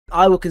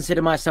I would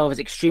consider myself as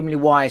extremely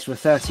wise for a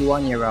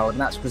 31-year-old,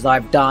 and that's because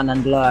I've done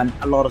and learned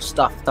a lot of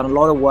stuff, done a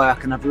lot of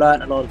work, and I've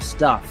learned a lot of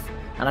stuff.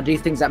 And I do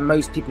things that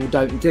most people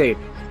don't do.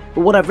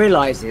 But what I've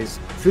realized is,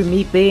 through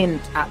me being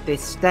at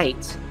this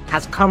state,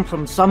 has come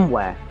from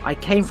somewhere. I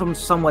came from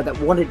somewhere that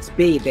wanted to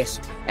be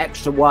this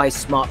extra wise,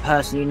 smart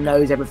person who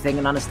knows everything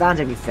and understands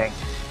everything.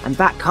 And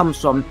that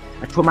comes from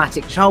a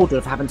traumatic childhood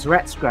of having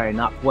Tourette's growing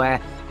up, where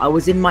I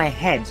was in my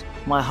head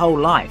my whole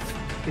life.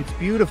 It's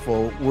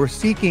beautiful. We're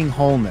seeking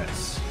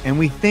wholeness, and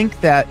we think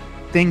that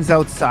things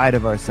outside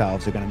of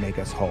ourselves are going to make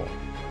us whole,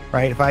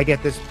 right? If I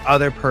get this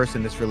other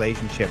person, this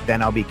relationship,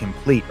 then I'll be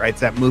complete, right?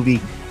 It's that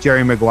movie,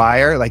 Jerry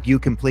Maguire, like, you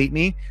complete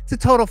me. It's a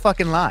total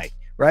fucking lie,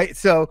 right?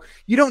 So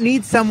you don't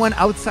need someone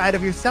outside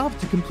of yourself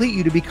to complete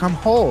you to become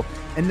whole.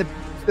 And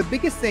the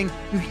biggest thing,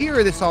 you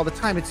hear this all the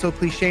time, it's so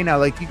cliche now,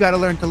 like, you got to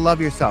learn to love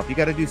yourself. You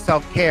got to do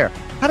self-care.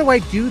 How do I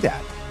do that?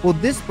 Well,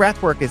 this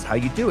breath work is how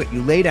you do it.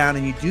 You lay down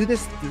and you do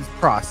this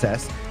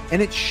process, and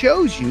it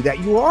shows you that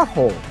you are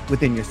whole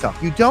within yourself.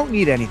 You don't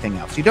need anything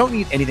else. You don't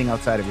need anything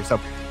outside of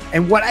yourself.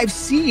 And what I've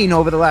seen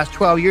over the last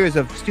 12 years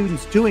of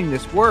students doing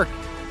this work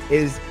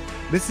is,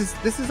 this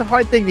is a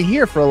hard thing to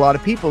hear for a lot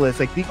of people.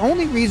 It's like, the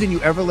only reason you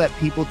ever let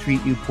people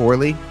treat you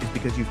poorly is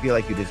because you feel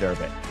like you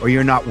deserve it or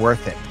you're not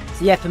worth it.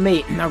 So yeah, for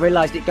me, I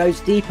realized it goes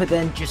deeper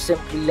than just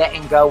simply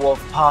letting go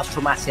of past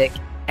traumatic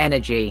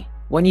energy.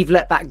 When you've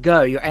let that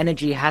go, your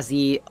energy has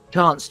the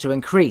chance to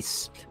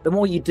increase. The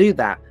more you do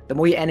that, the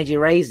more your energy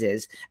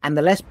raises, and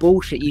the less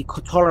bullshit you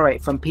could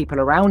tolerate from people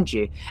around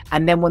you.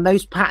 And then when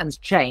those patterns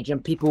change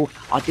and people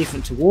are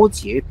different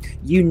towards you,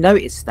 you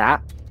notice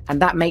that,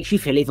 and that makes you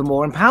feel even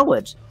more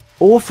empowered.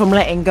 All from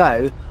letting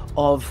go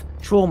of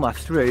trauma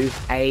through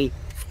a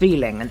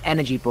feeling, an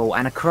energy ball,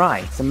 and a cry.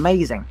 It's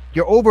amazing.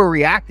 You're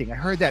overreacting. I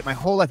heard that my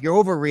whole life.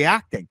 You're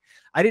overreacting.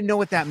 I didn't know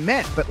what that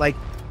meant, but like,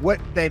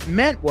 what that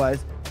meant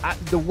was,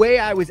 the way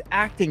I was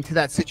acting to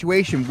that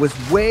situation was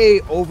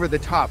way over the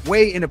top,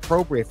 way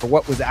inappropriate for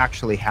what was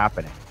actually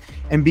happening.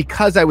 And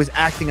because I was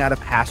acting out of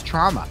past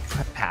trauma,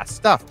 past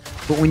stuff.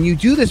 But when you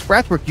do this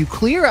breath work, you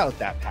clear out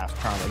that past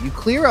trauma, you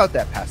clear out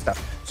that past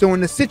stuff. So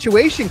when the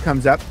situation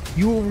comes up,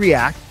 you will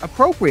react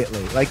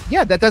appropriately. Like,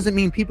 yeah, that doesn't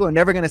mean people are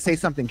never going to say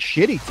something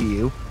shitty to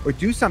you or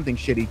do something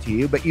shitty to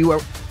you, but you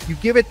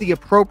give it the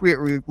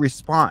appropriate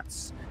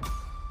response.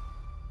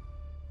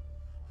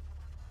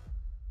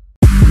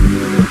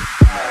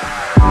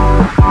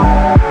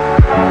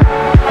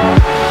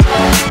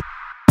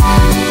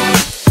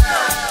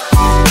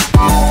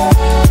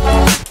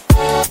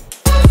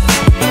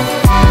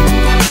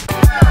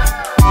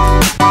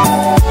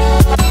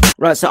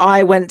 Right, so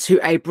I went to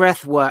a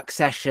breathwork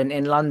session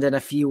in London a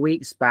few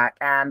weeks back,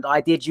 and I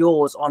did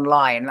yours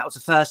online. That was the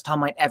first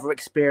time I'd ever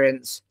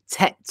experienced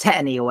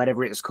tetany, or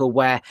whatever it's called,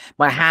 where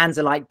my hands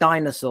are like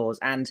dinosaurs.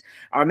 And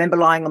I remember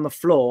lying on the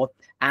floor,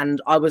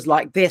 and I was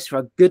like this for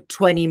a good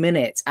 20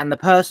 minutes. And the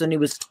person who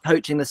was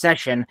coaching the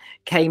session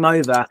came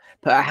over,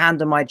 put a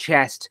hand on my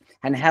chest,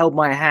 and held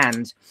my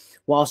hand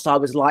whilst I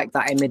was like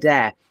that in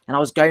midair. And I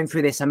was going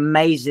through this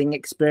amazing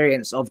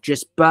experience of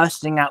just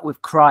bursting out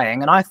with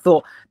crying. And I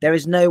thought, there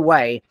is no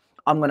way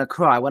I'm going to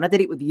cry. When I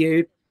did it with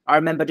you, I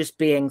remember just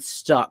being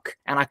stuck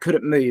and I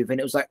couldn't move. And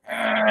it was like,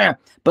 "Ugh."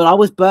 But I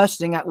was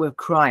bursting out with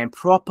crying,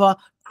 proper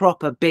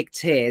big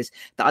tears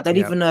that I don't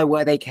even know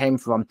where they came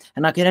from.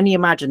 And I can only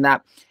imagine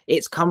that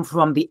it's come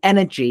from the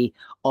energy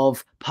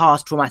of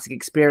past traumatic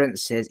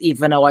experiences,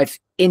 even though I've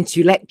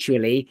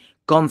intellectually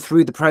gone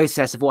through the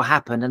process of what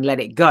happened and let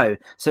it go.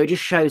 So it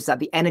just shows that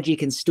the energy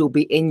can still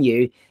be in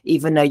you,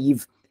 even though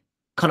you've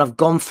kind of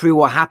gone through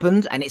what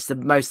happened. And it's the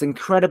most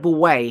incredible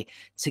way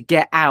to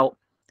get out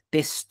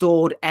this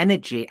stored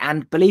energy.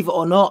 And believe it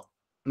or not,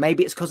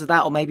 maybe it's because of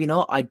that, or maybe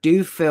not, I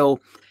do feel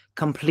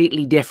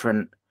completely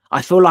different.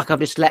 I feel like I've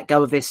just let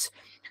go of this.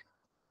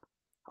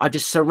 I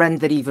just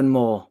surrendered even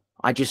more.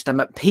 I just am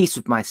at peace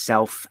with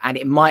myself, and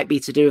it might be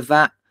to do with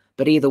that.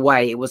 But either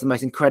way, it was the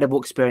most incredible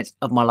experience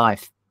of my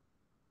life.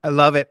 I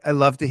love it. I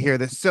love to hear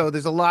this. So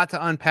there's a lot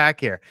to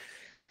unpack here.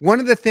 One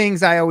of the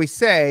things I always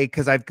say,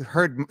 because I've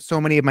heard so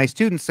many of my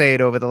students say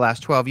it over the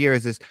last 12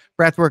 years, is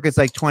breathwork is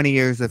like 20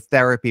 years of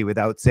therapy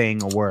without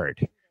saying a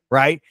word,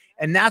 right?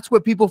 And that's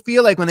what people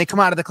feel like when they come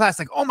out of the class,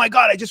 like, oh my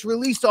God, I just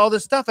released all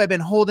this stuff I've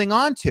been holding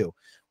on to.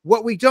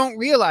 What we don't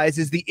realize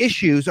is the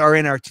issues are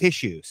in our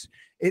tissues.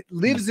 It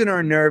lives in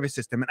our nervous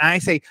system. And I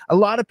say a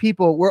lot of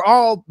people, we're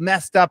all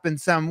messed up in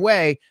some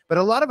way, but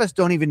a lot of us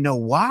don't even know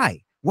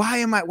why.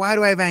 Why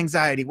do I have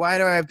anxiety? Why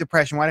do I have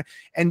depression?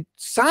 And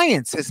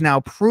science has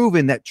now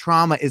proven that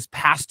trauma is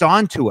passed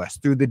on to us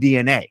through the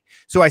DNA.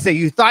 So I say,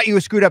 you thought you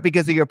were screwed up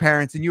because of your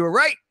parents, and you were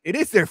right. It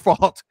is their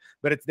fault,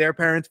 but it's their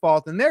parents'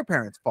 fault and their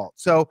parents' fault.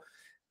 So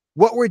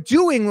what we're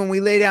doing when we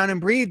lay down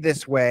and breathe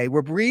this way,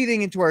 we're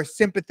breathing into our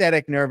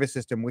sympathetic nervous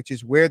system, which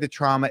is where the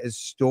trauma is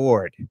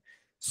stored.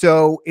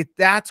 So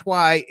that's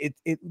why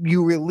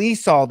you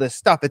release all this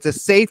stuff. It's a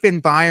safe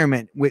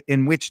environment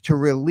in which to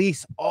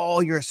release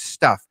all your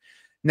stuff.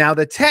 Now,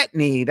 the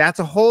tetany, that's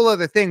a whole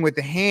other thing with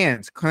the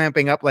hands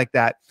clamping up like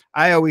that.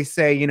 I always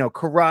say, you know,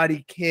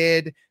 Karate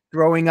Kid,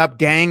 throwing up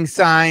gang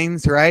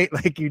signs, right?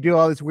 Like you do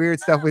all this weird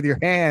stuff with your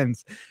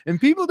hands, and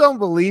people don't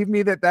believe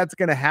me that that's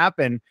going to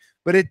happen,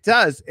 but it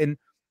does. And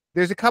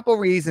there's a couple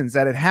reasons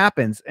that it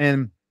happens.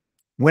 And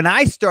when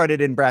I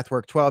started in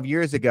breathwork 12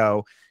 years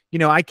ago, you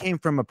know, I came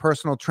from a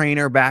personal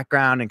trainer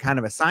background and kind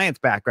of a science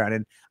background.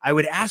 And I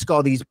would ask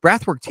all these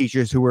breathwork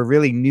teachers who were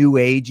really new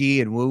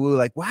agey and woo woo,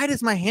 like, why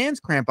does my hands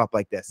cramp up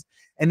like this?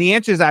 And the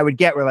answers I would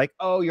get were like,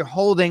 oh, you're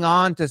holding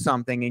on to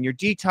something and you're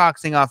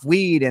detoxing off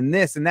weed and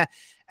this and that.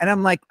 And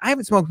I'm like, I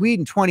haven't smoked weed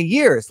in 20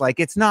 years. Like,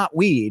 it's not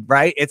weed,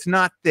 right? It's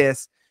not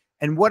this.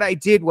 And what I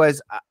did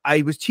was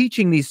I was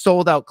teaching these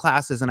sold out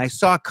classes, and I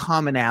saw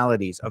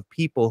commonalities of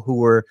people who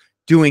were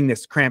doing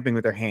this cramping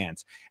with their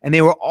hands. And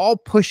they were all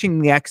pushing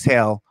the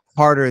exhale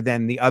harder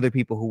than the other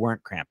people who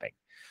weren't cramping.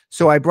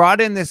 So I brought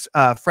in this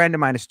friend of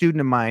mine, a student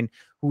of mine,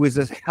 who is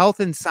a health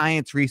and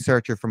science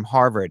researcher from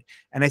Harvard.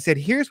 And I said,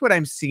 here's what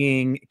I'm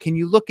seeing. Can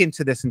you look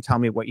into this and tell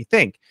me what you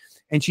think?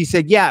 And she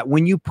said, yeah,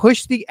 when you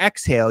push the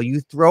exhale, you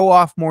throw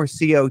off more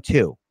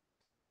CO2.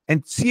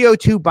 And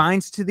CO2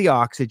 binds to the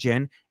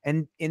oxygen.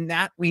 And in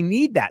that, we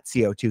need that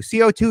CO2.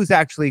 CO2 is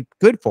actually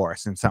good for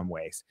us in some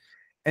ways.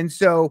 And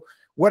so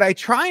what I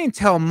try and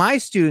tell my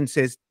students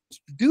is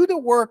do the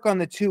work on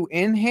the 2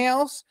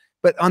 inhales,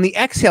 but on the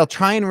exhale,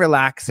 try and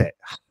relax it.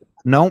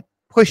 Don't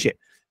push it.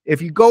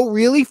 If you go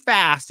really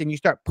fast and you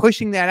start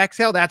pushing that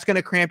exhale, that's going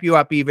to cramp you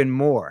up even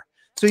more.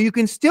 So you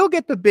can still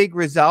get the big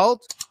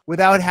result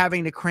without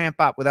having to cramp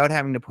up, without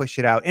having to push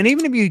it out. And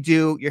even if you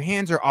do, your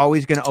hands are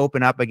always going to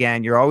open up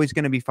again. You're always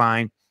going to be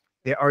fine.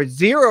 There are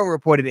 0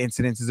 reported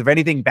incidences of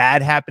anything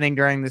bad happening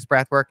during this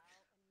breath work.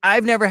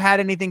 I've never had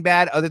anything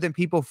bad other than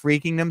people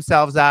freaking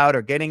themselves out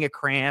or getting a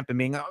cramp and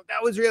being, oh,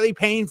 that was really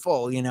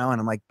painful, you know? And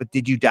I'm like, but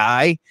did you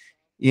die?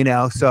 You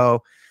know?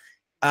 So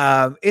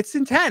it's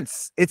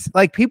intense. It's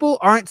like people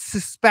aren't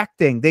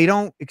suspecting. They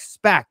don't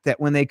expect that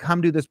when they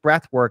come to this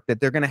breath work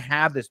that they're going to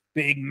have this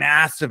big,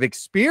 massive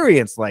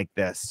experience like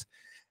this.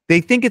 They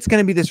think it's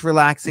going to be this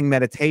relaxing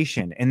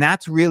meditation, and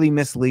that's really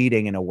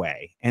misleading in a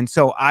way. And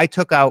so I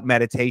took out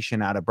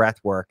meditation out of breath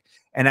work,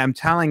 and I'm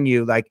telling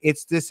you, like,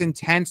 it's this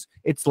intense,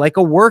 it's like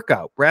a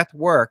workout, breath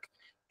work,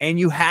 and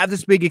you have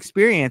this big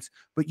experience,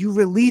 but you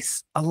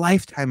release a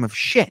lifetime of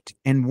shit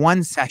in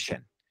one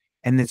session,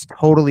 and it's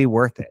totally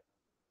worth it.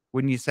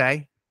 Wouldn't you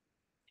say?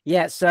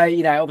 Yeah, so,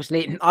 you know,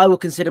 obviously I will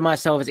consider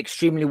myself as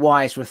extremely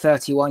wise for a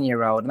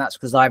 31-year-old, and that's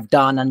because I've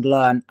done and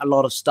learned a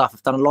lot of stuff.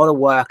 I've done a lot of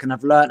work and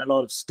I've learned a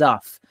lot of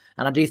stuff,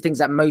 and I do things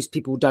that most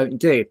people don't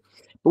do.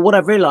 But what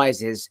I've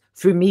realized is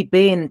through me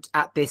being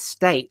at this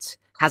state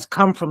has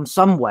come from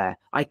somewhere.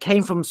 I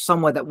came from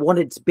somewhere that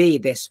wanted to be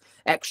this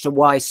extra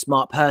wise,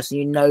 smart person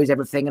who knows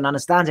everything and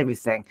understands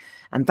everything.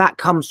 And that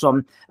comes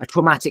from a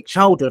traumatic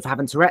childhood of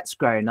having Tourette's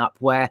growing up,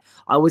 where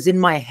I was in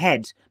my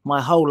head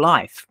my whole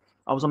life.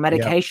 I was on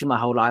medication my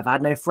whole life. I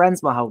had no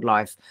friends my whole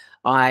life.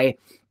 I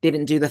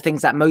didn't do the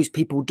things that most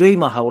people do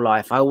my whole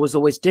life. I was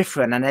always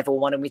different, and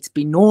everyone wanted me to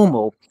be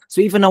normal. So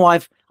even though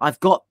I've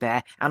got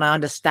there and I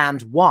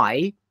understand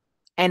why,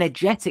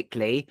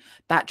 energetically,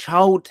 that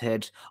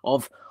childhood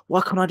of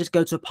why can't I just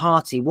go to a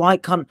party? Why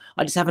can't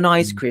I just have an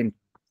ice cream?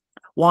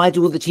 Why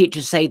do all the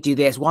teachers say do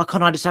this? Why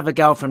can't I just have a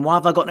girlfriend? Why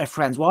have I got no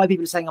friends? Why are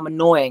people saying I'm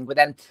annoying? But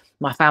then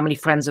my family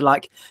friends are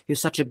like, you're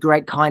such a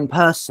great, kind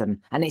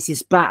person. And it's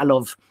this battle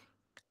of,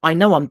 I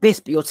know I'm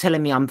this, but you're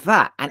telling me I'm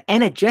that. And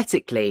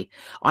energetically,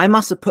 I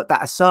must have put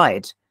that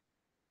aside,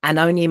 and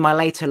only in my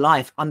later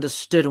life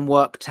understood and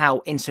worked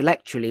out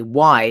intellectually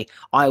why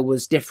I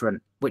was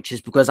different, which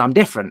is because I'm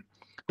different.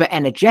 But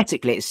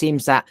energetically, it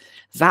seems that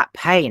that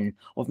pain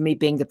of me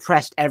being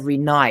depressed every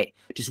night,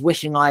 just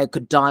wishing I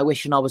could die,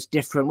 wishing I was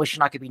different,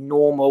 wishing I could be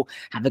normal,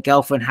 have a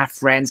girlfriend, have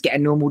friends, get a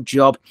normal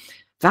job,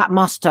 that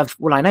must have,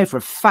 well, I know for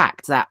a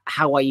fact that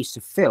how I used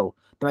to feel.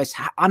 The most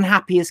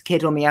unhappiest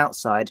kid on the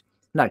outside.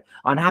 No,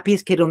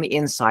 unhappiest kid on the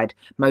inside,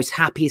 most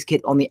happiest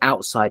kid on the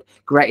outside,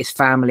 greatest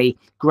family,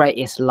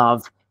 greatest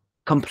love,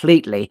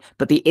 completely.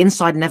 But the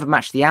inside never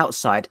matched the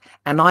outside.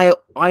 And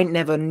I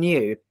never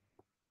knew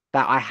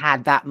that I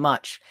had that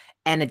much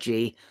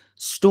energy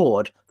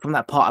stored from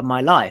that part of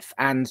my life.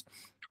 And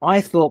I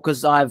thought,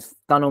 because I've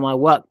done all my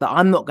work, that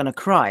I'm not going to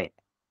cry.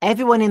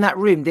 Everyone in that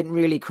room didn't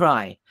really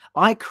cry.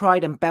 I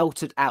cried and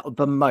belted out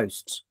the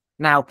most.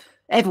 Now,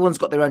 everyone's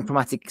got their own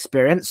traumatic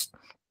experience.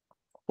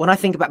 When I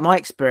think about my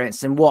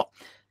experience and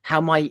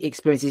how my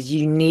experience is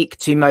unique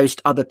to most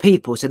other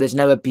people, so there's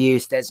no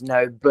abuse, there's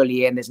no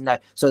bullying, there's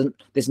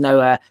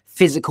no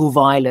physical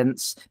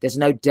violence, there's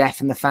no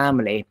death in the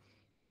family.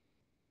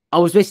 I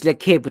was basically a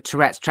kid with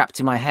Tourette's trapped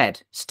in my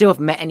head. Still have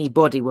met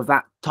anybody with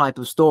that type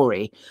of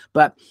story,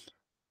 but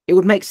it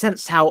would make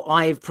sense how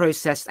I've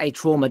processed a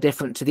trauma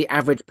different to the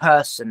average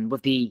person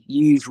with the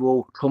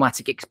usual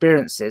traumatic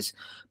experiences.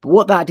 But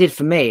what that did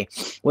for me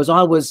was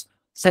I was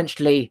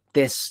essentially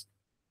this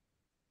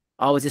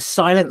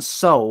silent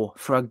soul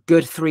for a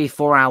good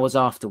 3-4 hours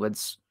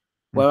afterwards,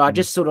 where I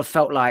just sort of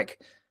felt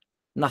like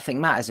nothing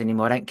matters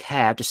anymore. I don't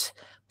care. I just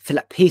feel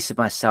at peace with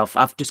myself.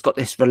 I've just got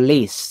this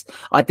release.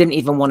 I didn't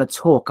even want to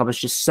talk. I was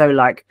just so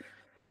like,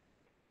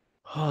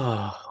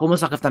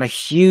 almost like I've done a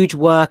huge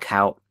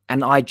workout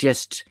and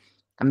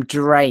I'm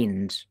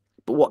drained.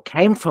 But what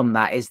came from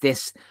that is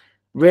this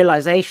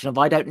realization of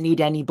I don't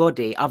need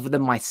anybody other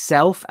than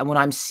myself. And when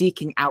I'm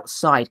seeking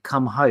outside,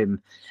 come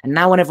home. And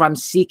now whenever I'm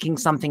seeking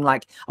something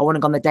like I want to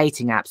go on the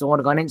dating apps, I want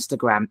to go on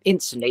Instagram,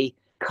 instantly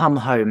come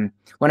home.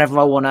 Whenever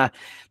I want to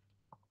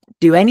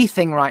do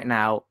anything right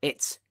now,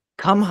 it's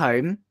come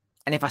home.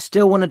 And if I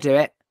still want to do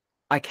it,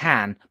 I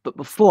can. But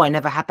before I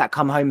never had that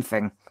come home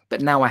thing,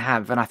 but now I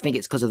have. And I think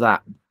it's because of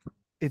that.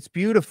 It's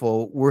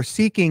beautiful. We're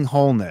seeking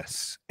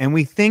wholeness, and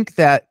we think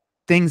that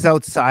things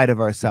outside of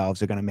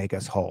ourselves are going to make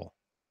us whole,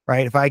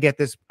 right? If I get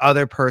this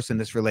other person,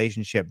 this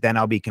relationship, then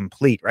I'll be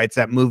complete, right? It's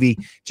that movie,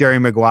 Jerry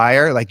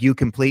Maguire, like, you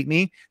complete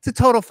me. It's a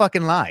total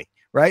fucking lie,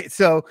 right?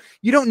 So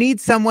you don't need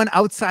someone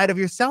outside of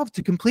yourself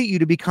to complete you,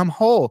 to become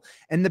whole.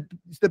 And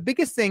the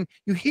biggest thing,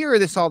 you hear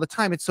this all the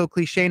time. It's so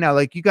cliche now.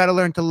 Like, you got to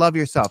learn to love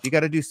yourself. You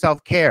got to do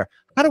self-care.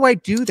 How do I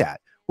do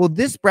that? Well,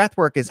 this breath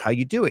work is how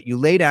you do it. You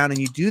lay down and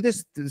you do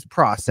this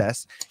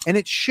process, and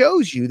it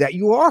shows you that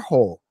you are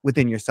whole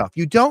within yourself.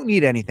 You don't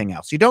need anything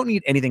else. You don't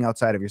need anything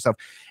outside of yourself.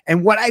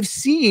 And what I've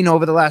seen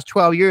over the last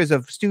 12 years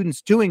of students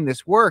doing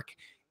this work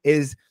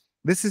is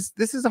this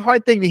is a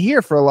hard thing to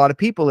hear for a lot of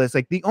people. Is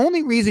like, the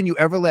only reason you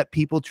ever let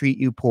people treat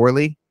you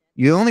poorly,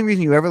 the only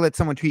reason you ever let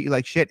someone treat you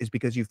like shit, is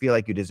because you feel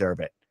like you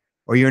deserve it,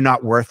 or you're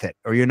not worth it,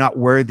 or you're not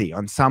worthy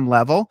on some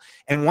level.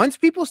 And once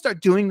people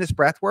start doing this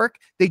breath work,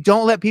 they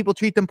don't let people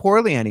treat them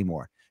poorly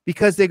anymore,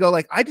 because they go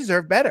like, I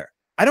deserve better.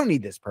 I don't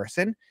need this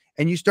person.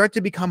 And you start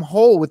to become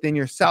whole within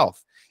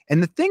yourself.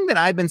 And the thing that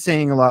I've been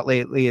saying a lot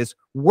lately is,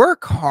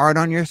 work hard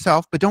on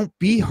yourself, but don't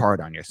be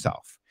hard on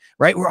yourself,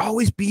 right? We're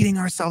always beating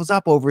ourselves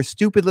up over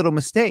stupid little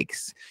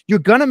mistakes. You're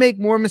going to make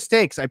more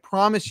mistakes. I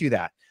promise you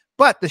that.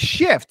 But the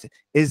shift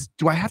is,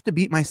 do I have to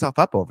beat myself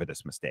up over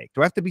this mistake?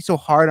 Do I have to be so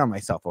hard on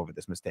myself over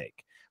this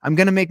mistake? I'm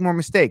going to make more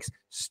mistakes.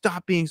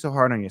 Stop being so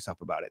hard on yourself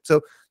about it.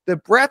 So the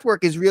breath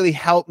work has really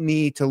helped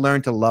me to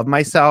learn to love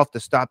myself, to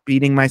stop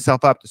beating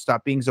myself up, to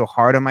stop being so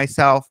hard on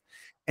myself,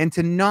 and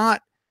to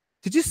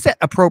just set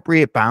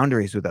appropriate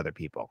boundaries with other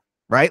people,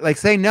 right? Like,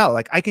 say no.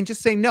 Like, I can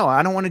just say, no,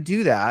 I don't want to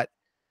do that.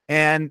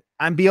 And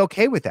I'm be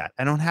okay with that.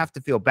 I don't have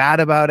to feel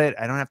bad about it.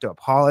 I don't have to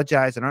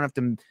apologize. I don't have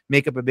to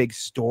make up a big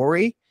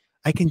story.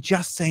 I can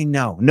just say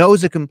no. No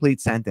is a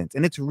complete sentence,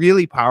 and it's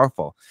really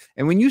powerful.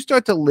 And when you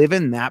start to live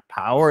in that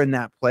power, in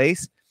that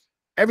place,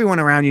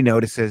 everyone around you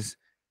notices,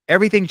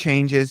 everything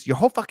changes, your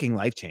whole fucking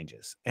life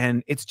changes.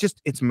 And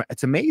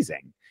it's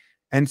amazing.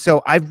 And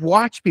so I've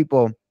watched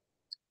people.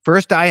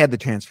 First, I had the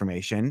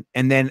transformation,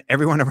 and then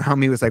everyone around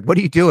me was like, what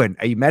are you doing?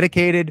 Are you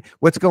medicated?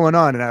 What's going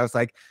on? And I was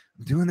like,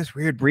 I'm doing this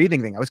weird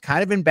breathing thing. I was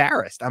kind of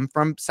embarrassed. I'm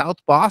from South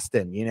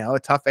Boston, a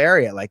tough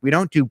area. Like, we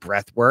don't do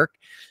breath work.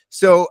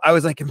 So I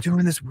was like, I'm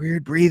doing this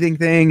weird breathing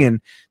thing. And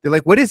they're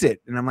like, what is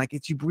it? And I'm like,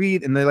 it's you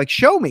breathe. And they're like,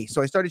 show me.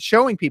 So I started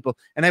showing people,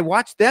 and I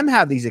watched them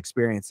have these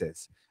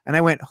experiences. And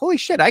I went, holy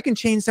shit, I can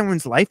change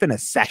someone's life in a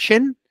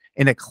session,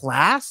 in a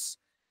class.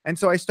 And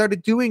so I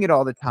started doing it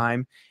all the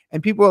time.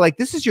 And people were like,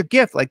 this is your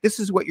gift. Like, this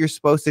is what you're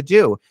supposed to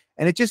do.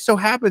 And it just so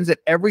happens that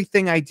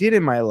everything I did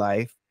in my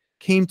life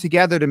came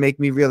together to make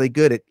me really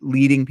good at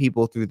leading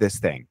people through this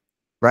thing,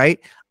 right?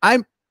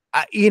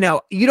 You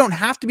don't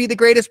have to be the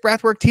greatest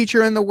breathwork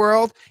teacher in the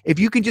world. If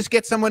you can just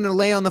get someone to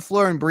lay on the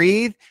floor and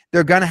breathe,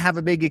 they're going to have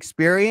a big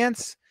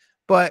experience.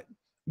 But,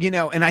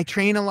 and I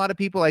train a lot of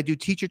people. I do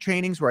teacher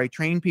trainings where I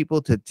train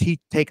people to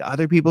take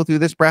other people through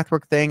this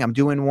breathwork thing. I'm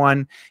doing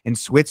one in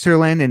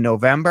Switzerland in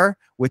November,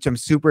 which I'm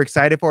super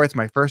excited for. It's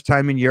my first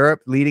time in Europe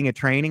leading a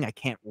training. I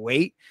can't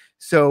wait.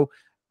 So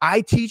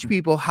I teach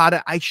people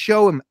I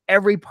show them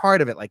every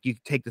part of it. Like, you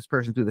can take this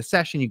person through the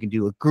session, you can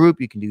do a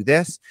group, you can do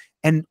this.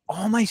 And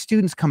all my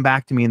students come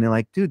back to me and they're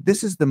like, dude,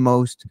 this is the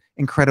most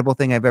incredible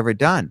thing I've ever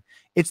done.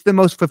 It's the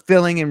most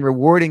fulfilling and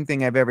rewarding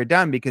thing I've ever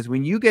done, because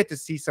when you get to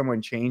see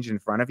someone change in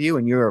front of you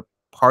and you're a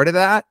part of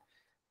that,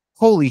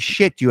 holy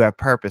shit, you have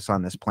purpose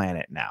on this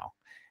planet now.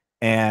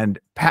 And,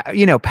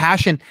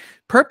 passion,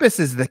 purpose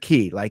is the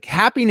key. Like,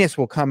 happiness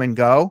will come and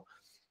go,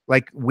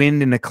 like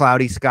wind in a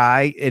cloudy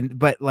sky.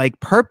 But like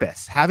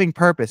having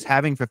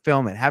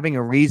fulfillment, having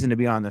a reason to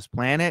be on this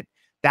planet,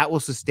 that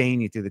will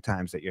sustain you through the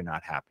times that you're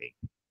not happy.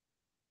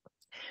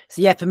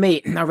 So yeah, for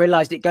me, I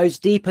realized it goes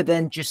deeper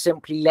than just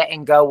simply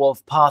letting go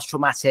of past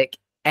traumatic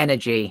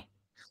energy.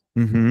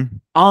 Mm-hmm.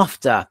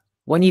 After,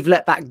 when you've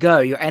let that go,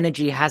 your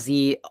energy has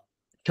the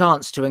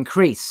chance to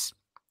increase.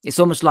 It's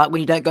almost like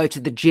when you don't go to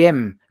the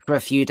gym for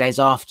a few days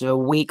after a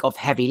week of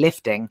heavy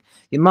lifting,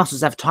 your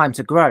muscles have time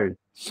to grow.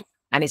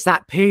 And it's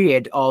that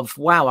period of,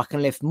 wow, I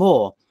can lift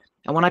more.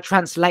 And when I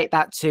translate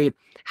that to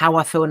how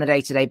I feel on a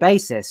day-to-day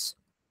basis,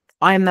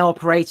 I am now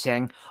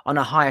operating on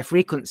a higher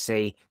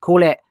frequency.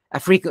 Call it a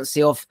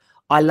frequency of,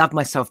 I love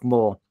myself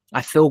more.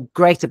 I feel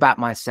great about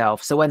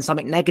myself. So when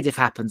something negative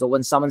happens, or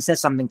when someone says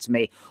something to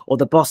me, or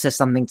the boss says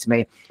something to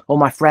me, or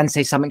my friend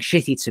says something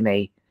shitty to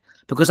me,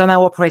 because I'm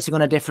now operating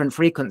on a different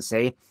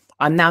frequency,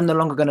 I'm now no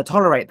longer going to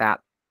tolerate that.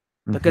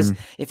 Because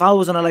if I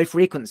was on a low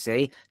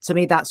frequency, to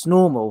me, that's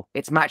normal.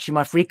 It's matching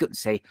my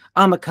frequency.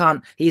 I'm a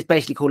cunt. He's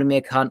basically calling me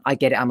a cunt. I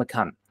get it. I'm a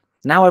cunt.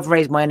 Now I've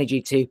raised my energy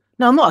to,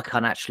 no, I'm not a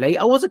cunt, actually.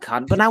 I was a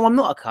cunt, but now I'm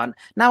not a cunt.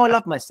 Now I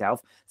love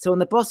myself. So when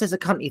the boss says a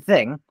cunty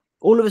thing,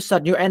 all of a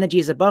sudden your energy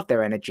is above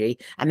their energy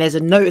and there's a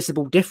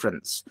noticeable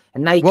difference.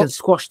 And now you can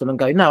squash them and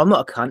go, no, I'm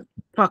not a cunt.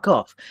 Fuck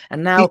off.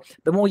 And now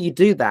the more you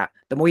do that,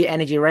 the more your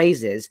energy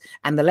raises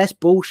and the less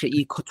bullshit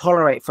you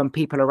tolerate from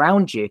people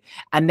around you.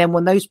 And then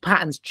when those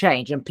patterns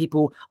change and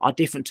people are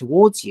different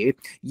towards you,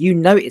 you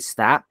notice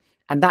that,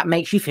 and that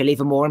makes you feel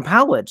even more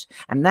empowered.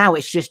 And now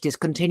it's just this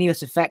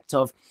continuous effect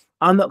of,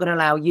 I'm not going to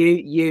allow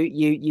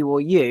you,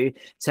 or you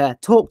to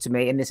talk to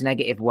me in this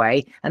negative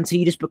way until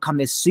you just become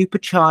this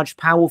supercharged,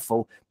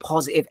 powerful,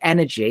 positive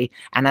energy.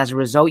 And as a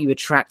result, you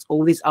attract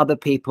all these other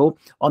people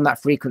on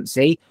that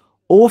frequency,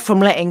 all from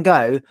letting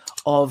go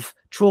of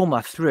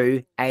trauma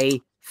through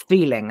a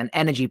feeling, an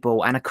energy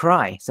ball, and a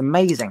cry. It's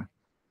amazing.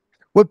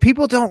 What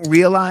people don't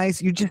realize,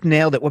 you just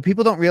nailed it. What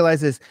people don't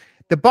realize is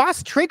the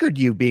boss triggered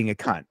you being a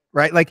cunt,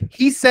 right? Like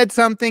he said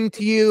something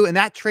to you and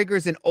that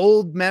triggers an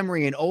old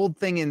memory, an old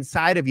thing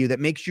inside of you that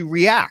makes you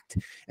react.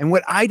 And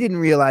what I didn't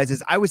realize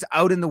is I was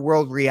out in the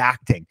world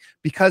reacting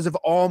because of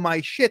all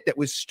my shit that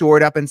was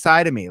stored up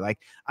inside of me. Like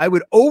I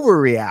would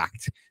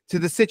overreact to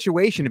the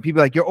situation and people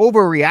are like, you're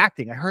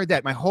overreacting. I heard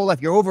that my whole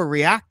life, you're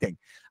overreacting.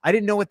 I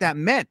didn't know what that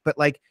meant, but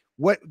like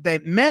what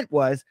that meant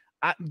was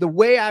the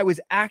way I was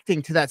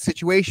acting to that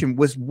situation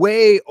was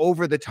way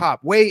over the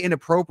top, way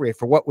inappropriate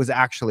for what was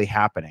actually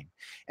happening.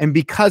 And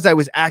because I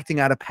was acting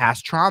out of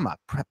past trauma,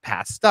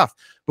 past stuff.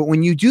 But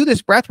when you do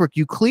this breath work,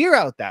 you clear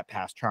out that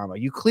past trauma,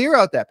 you clear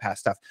out that past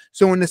stuff.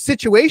 So when the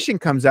situation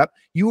comes up,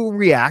 you will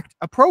react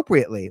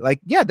appropriately. Like,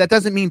 yeah, that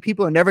doesn't mean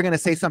people are never going to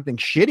say something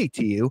shitty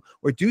to you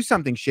or do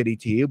something shitty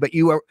to you, but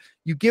you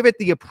give it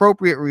the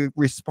appropriate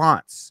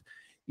response,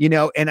 you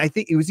know? And I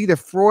think it was either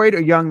Freud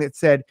or Jung that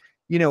said,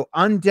 you know,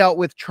 undealt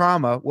with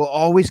trauma will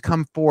always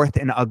come forth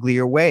in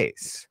uglier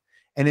ways.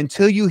 And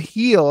until you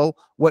heal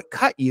what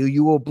cut you,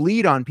 you will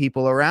bleed on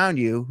people around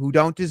you who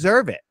don't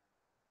deserve it.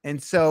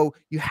 And so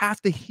you have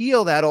to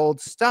heal that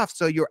old stuff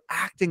so you're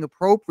acting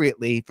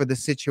appropriately for the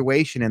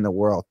situation in the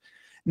world.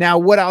 Now,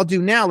 what I'll do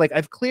now, like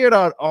I've cleared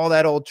out all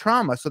that old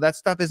trauma, so that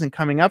stuff isn't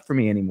coming up for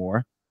me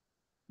anymore.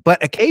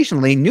 But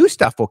occasionally new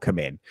stuff will come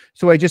in.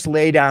 So I just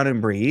lay down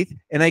and breathe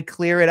and I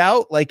clear it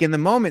out like in the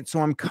moment.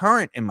 So I'm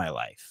current in my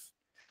life.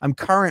 I'm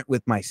current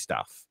with my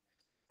stuff.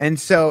 And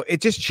so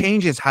it just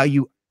changes how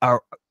you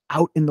are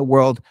out in the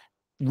world,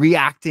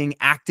 reacting,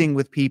 acting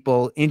with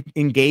people,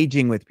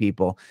 engaging with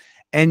people.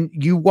 And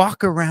you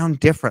walk around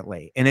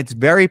differently. And it's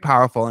very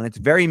powerful and it's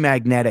very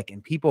magnetic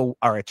and people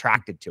are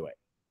attracted to it.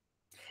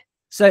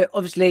 So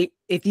obviously,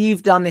 if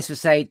you've done this for,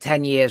 say,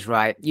 10 years,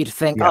 right, you'd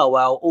think, oh,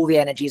 well, all the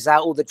energy's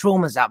out, all the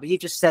trauma's out. But you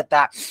just said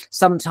that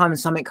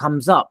sometimes something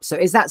comes up. So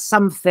is that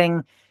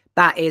something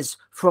that is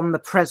from the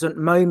present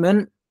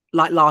moment,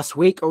 like last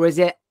week, or is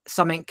it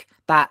something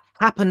that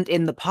happened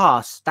in the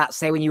past that,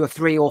 say, when you were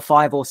 3 or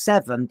 5 or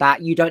 7,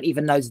 that you don't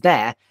even know is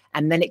there,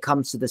 and then it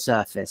comes to the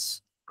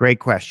surface? Great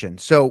question.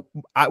 So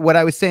what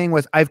I was saying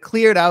was I've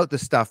cleared out the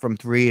stuff from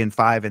 3 and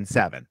 5 and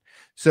 7.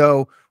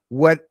 So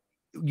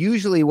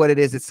usually what it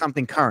is, it's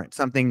something current,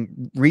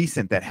 something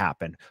recent that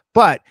happened.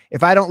 But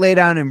if I don't lay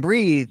down and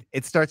breathe,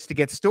 it starts to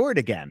get stored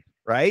again.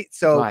 Right.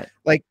 So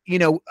like, you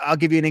know, I'll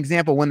give you an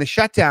example. When the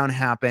shutdown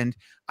happened,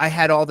 I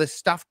had all this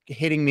stuff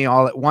hitting me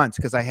all at once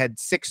because I had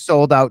 6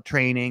 sold out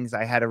trainings.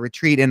 I had a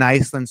retreat in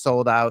Iceland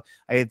sold out.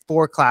 I had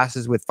 4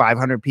 classes with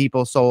 500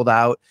 people sold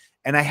out.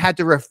 And I had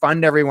to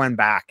refund everyone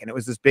back. And it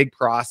was this big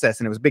process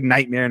and it was a big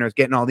nightmare. And I was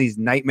getting all these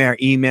nightmare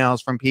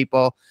emails from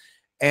people.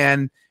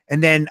 And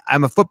then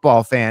I'm a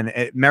football fan,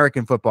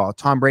 American football.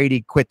 Tom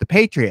Brady quit the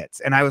Patriots.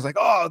 And I was like,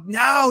 oh,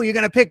 no, you're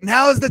going to pick.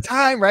 Now's the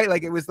time, right?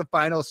 Like it was the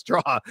final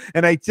straw.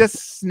 And I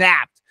just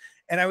snapped.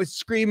 And I was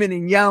screaming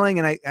and yelling.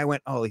 And I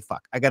went, holy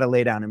fuck, I got to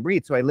lay down and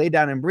breathe. So I lay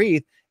down and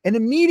breathe. And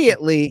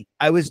immediately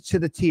I was to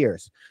the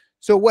tears.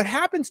 So what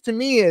happens to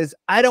me is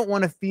I don't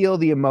want to feel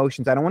the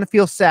emotions. I don't want to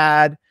feel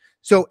sad.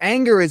 So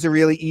anger is a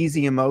really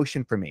easy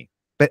emotion for me.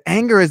 But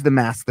anger is the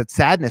mask that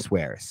sadness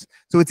wears.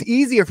 So it's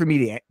easier for me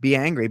to be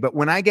angry. But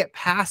when I get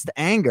past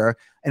anger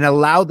and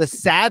allow the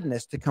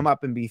sadness to come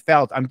up and be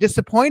felt, I'm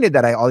disappointed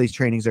that all these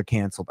trainings are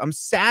canceled. I'm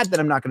sad that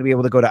I'm not going to be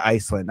able to go to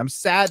Iceland. I'm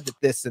sad that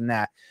this and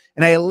that.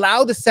 And I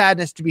allow the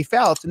sadness to be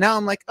felt. And now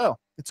I'm like, oh,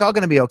 it's all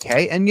going to be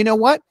okay. And you know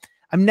what?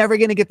 I'm never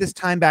going to get this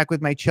time back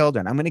with my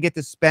children. I'm going to get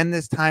to spend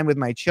this time with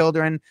my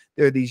children.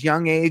 They're these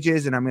young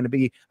ages and I'm going to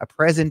be a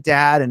present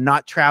dad and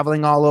not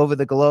traveling all over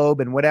the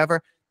globe and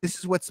whatever. This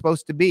is what's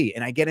supposed to be.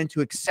 And I get into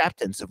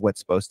acceptance of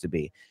what's supposed to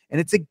be. And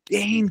it's a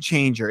game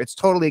changer. It's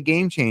totally a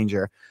game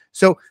changer.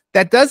 So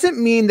that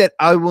doesn't mean that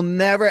I will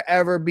never,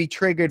 ever be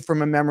triggered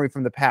from a memory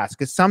from the past,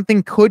 because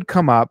something could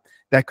come up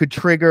that could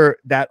trigger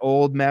that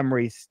old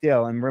memory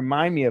still and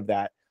remind me of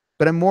that.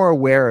 But I'm more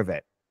aware of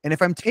it. And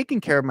if I'm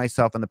taking care of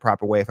myself in the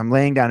proper way, if I'm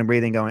laying down and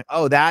breathing, going,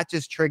 oh, that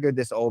just triggered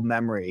this old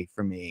memory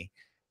for me,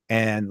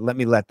 and let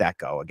me let that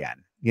go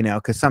again. you know,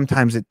 because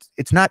sometimes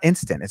it's not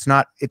instant. It's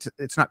not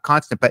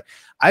constant, but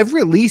I've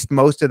released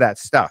most of that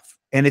stuff,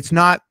 and it's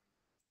not.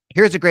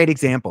 Here's a great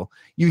example.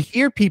 You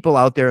hear people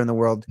out there in the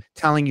world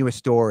telling you a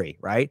story,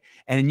 right?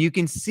 And you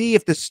can see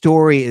if the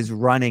story is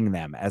running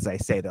them. As I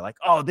say, they're like,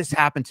 oh, this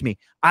happened to me.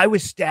 I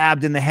was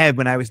stabbed in the head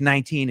when I was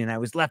 19 and I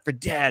was left for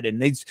dead. And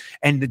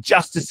the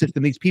justice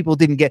system, these people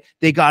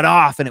they got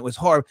off and it was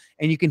horrible.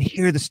 And you can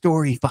hear the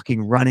story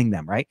fucking running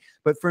them, right?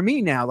 But for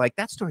me now, like,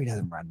 that story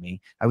doesn't run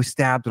me. I was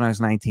stabbed when I was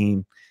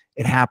 19.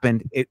 It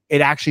happened. It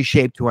actually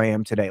shaped who I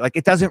am today. Like,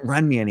 it doesn't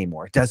run me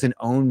anymore. It doesn't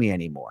own me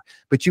anymore.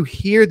 But you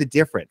hear the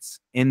difference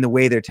in the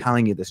way they're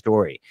telling you the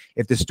story.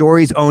 If the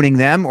story's owning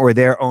them or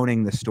they're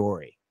owning the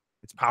story,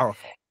 it's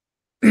powerful.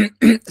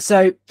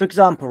 So, for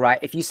example, right,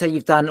 if you say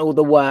you've done all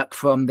the work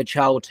from the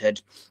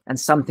childhood and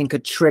something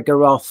could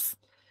trigger off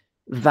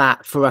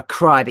that for a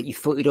cry that you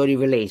thought you'd already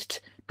released,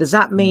 does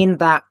that mean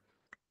that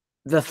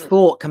the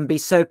thought can be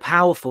so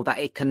powerful that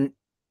it can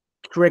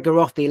trigger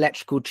off the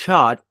electrical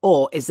charge?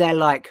 Or is there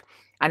like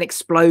an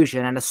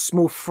explosion and a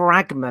small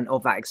fragment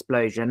of that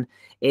explosion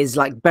is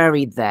like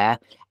buried there,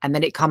 and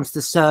then it comes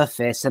to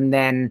surface and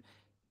then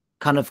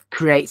kind of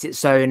creates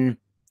its own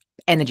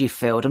energy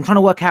field? I'm trying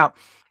to work out,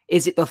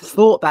 is it the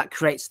thought that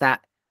creates that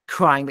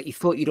crying that you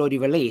thought you'd already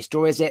released,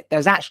 or is it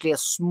there's actually a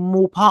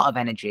small part of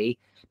energy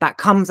that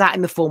comes out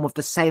in the form of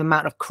the same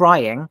amount of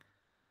crying,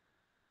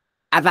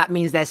 and that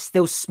means there's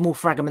still small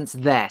fragments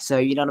there? So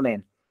you know what I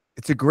mean?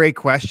 It's a great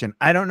question.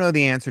 I don't know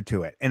the answer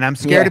to it. And I'm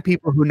scared of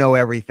people who know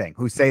everything,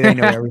 who say they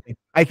know everything.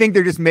 I think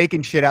they're just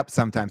making shit up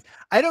sometimes.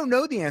 I don't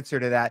know the answer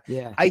to that.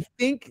 Yeah. I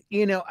think,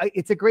 you know,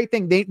 it's a great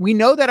thing. We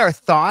know that our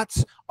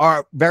thoughts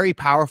are very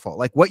powerful.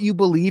 Like, what you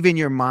believe in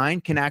your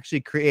mind can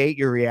actually create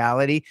your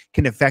reality,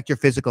 can affect your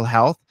physical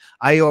health.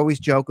 I always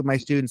joke with my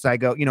students. I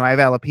go, you know, I have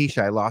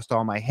alopecia. I lost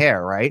all my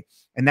hair, right?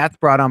 And that's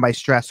brought on by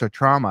stress or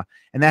trauma.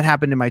 And that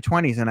happened in my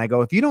 20s. And I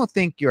go, if you don't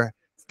think your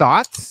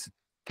thoughts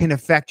can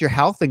affect your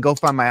health, and go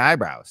find my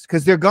eyebrows,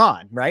 because they're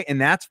gone, right? And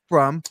that's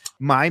from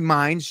my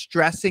mind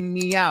stressing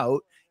me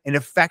out and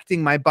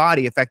affecting my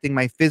body, affecting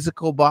my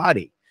physical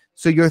body.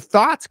 So your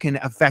thoughts can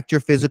affect your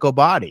physical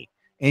body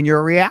and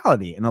your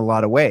reality in a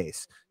lot of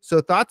ways.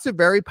 So thoughts are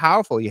very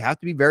powerful. You have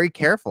to be very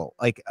careful,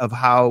 like, of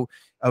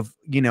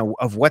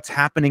what's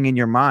happening in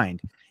your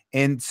mind.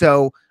 And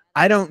so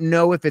I don't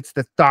know if it's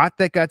the thought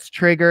that gets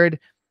triggered.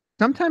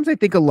 Sometimes I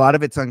think a lot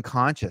of it's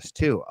unconscious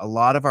too. A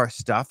lot of our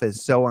stuff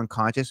is so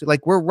unconscious.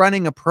 Like, we're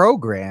running a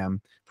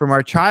program from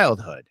our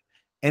childhood,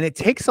 and it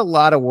takes a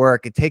lot of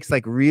work. It takes,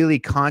 like, really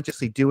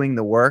consciously doing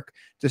the work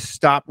to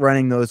stop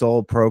running those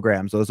old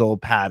programs, those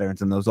old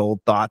patterns, and those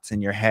old thoughts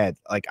in your head.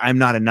 Like, I'm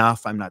not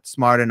enough. I'm not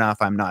smart enough.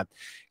 I'm not,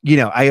 you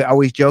know, I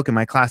always joke in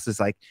my classes,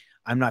 like,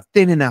 I'm not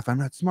thin enough. I'm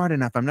not smart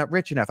enough. I'm not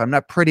rich enough. I'm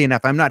not pretty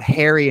enough. I'm not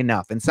hairy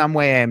enough. In some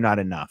way, I am not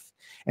enough.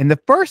 And the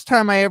first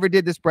time I ever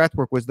did this breath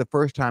work was the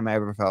first time I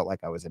ever felt like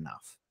I was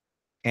enough.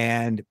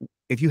 And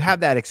if you have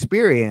that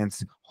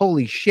experience,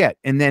 holy shit.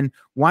 And then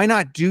why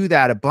not do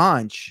that a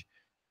bunch?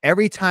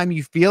 Every time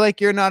you feel like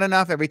you're not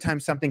enough, every time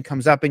something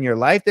comes up in your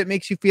life that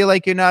makes you feel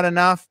like you're not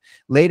enough,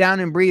 lay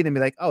down and breathe and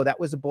be like, oh, that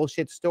was a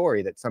bullshit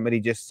story that somebody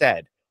just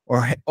said.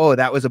 Or, oh,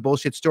 that was a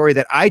bullshit story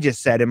that I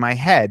just said in my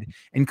head.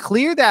 And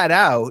clear that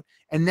out,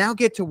 and now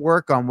get to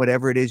work on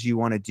whatever it is you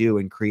want to do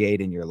and create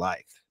in your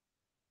life.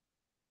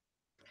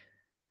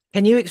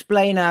 Can you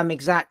explain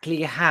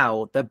exactly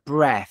how the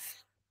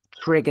breath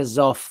triggers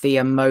off the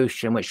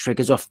emotion, which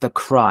triggers off the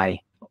cry?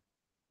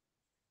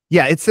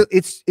 Yeah,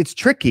 it's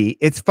tricky.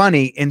 It's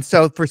funny. And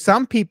so for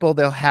some people,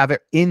 they'll have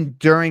it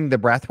during the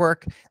breath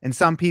work, and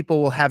some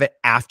people will have it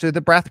after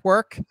the breath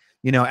work,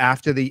 you know,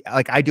 after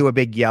like, I do a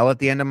big yell at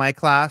the end of my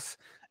class,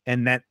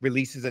 and that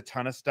releases a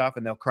ton of stuff,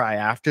 and they'll cry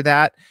after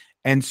that.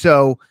 And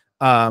so,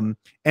 and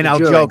I'll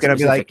joke and I'll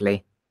be like,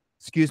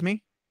 excuse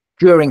me?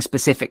 During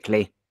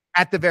specifically.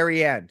 At the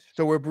very end.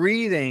 So we're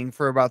breathing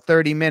for about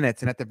 30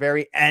 minutes. And at the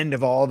very end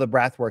of all the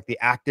breath work, the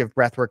active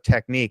breath work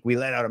technique, we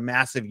let out a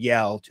massive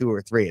yell, 2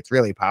 or 3. It's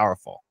really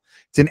powerful.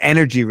 It's an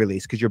energy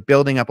release because you're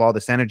building up all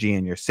this energy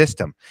in your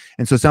system.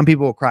 And so some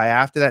people will cry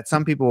after that.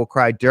 Some people will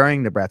cry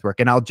during the breath work.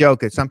 And I'll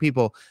joke that some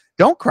people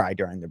don't cry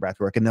during the breath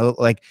work. And they'll,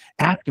 like,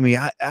 ask me,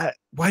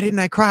 why didn't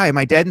I cry? Am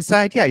I dead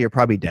inside? Yeah, you're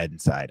probably dead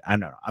inside. I don't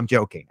know. I'm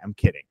joking. I'm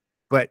kidding.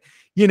 But,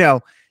 you know,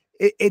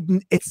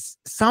 it's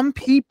some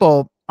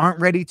people aren't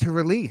ready to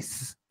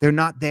release. They're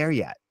not there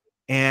yet.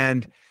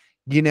 And,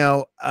 you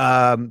know,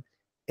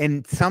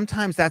 and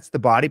sometimes that's the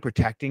body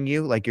protecting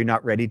you. Like, you're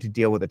not ready to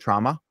deal with a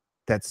trauma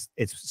it's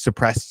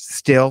suppressed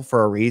still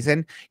for a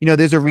reason. You know,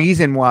 there's a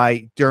reason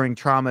why during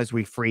traumas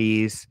we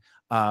freeze,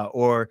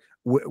 or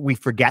we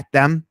forget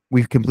them.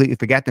 We completely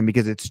forget them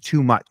because it's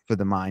too much for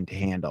the mind to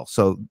handle.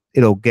 So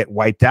it'll get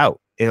wiped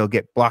out. It'll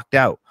get blocked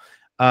out.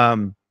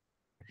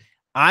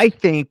 I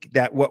think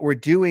that what we're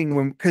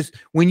doing, because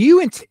when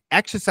you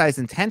exercise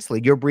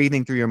intensely, you're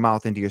breathing through your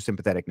mouth into your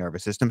sympathetic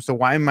nervous system. So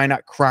why am I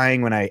not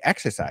crying when I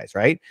exercise,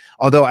 right?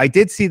 Although I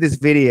did see this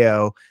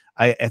video,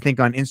 I think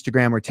on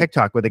Instagram or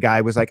TikTok, where the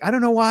guy was like, I don't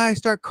know why I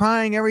start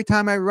crying every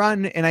time I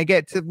run and I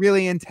get to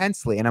really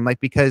intensely. And I'm like,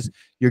 because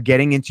you're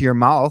getting into your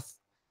mouth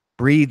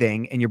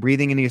breathing, and you're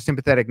breathing into your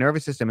sympathetic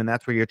nervous system, and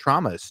that's where your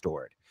trauma is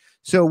stored.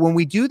 So when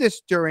we do this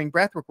during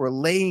breathwork, we're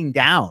laying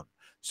down.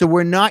 So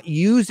we're not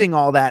using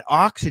all that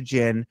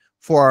oxygen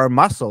for our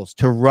muscles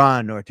to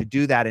run or to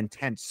do that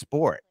intense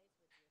sport.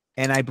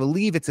 And I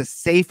believe it's a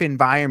safe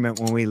environment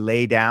when we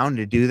lay down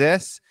to do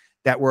this,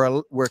 that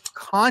we're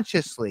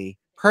consciously,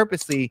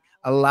 purposely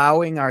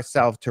allowing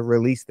ourselves to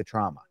release the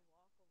trauma.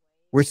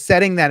 We're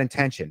setting that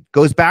intention.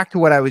 Goes back to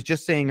what I was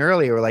just saying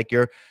earlier, like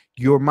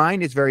your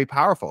mind is very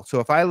powerful. So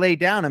if I lay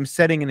down, I'm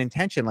setting an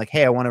intention like,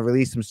 hey, I want to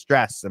release some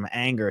stress, some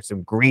anger,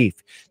 some grief.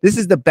 This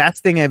is the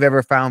best thing I've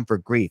ever found for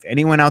grief.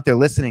 Anyone out there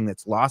listening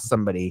that's lost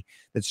somebody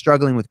that's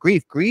struggling with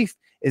grief, grief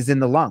is in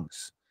the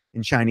lungs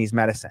in Chinese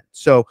medicine.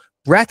 So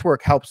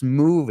breathwork helps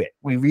move it.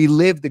 We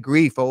relive the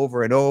grief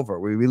over and over.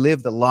 We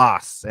relive the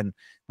loss and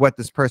what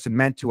this person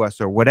meant to us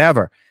or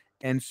whatever.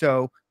 And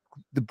so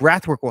the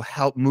breathwork will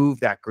help move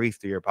that grief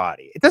through your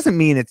body. It doesn't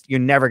mean you're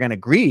never going to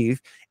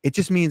grieve. It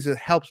just means it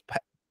helps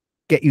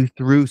get you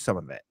through some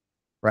of it,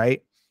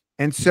 right?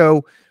 And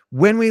so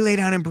when we lay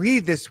down and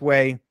breathe this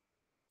way,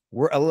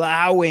 we're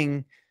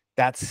allowing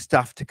that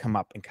stuff to come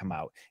up and come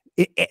out.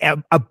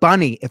 A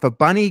bunny, if a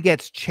bunny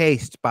gets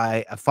chased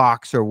by a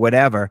fox or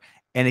whatever,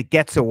 and it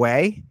gets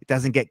away, it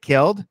doesn't get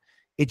killed,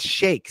 it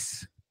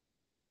shakes.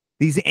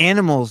 These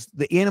animals,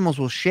 the animals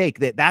will shake.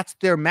 That's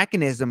their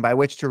mechanism by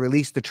which to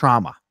release the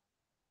trauma.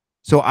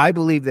 So I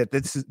believe that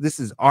this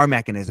is our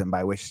mechanism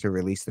by which to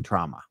release the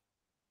trauma.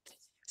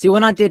 See,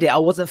 when I did it, I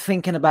wasn't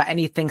thinking about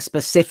anything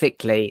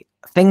specifically.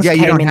 Things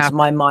came into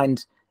my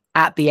mind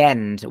at the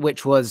end,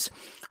 which was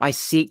I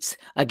sought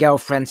a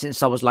girlfriend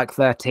since I was like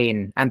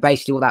 13. And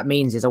basically what that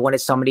means is I wanted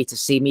somebody to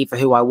see me for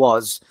who I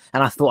was.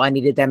 And I thought I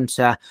needed them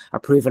to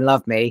approve and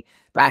love me.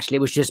 But actually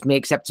it was just me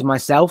accepting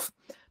myself.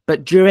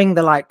 But during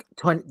the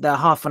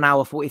half an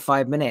hour,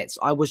 45 minutes,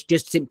 I was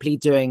just simply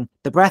doing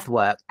the breath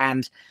work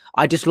and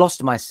I just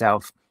lost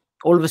myself.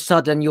 All of a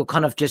sudden, you're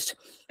kind of just,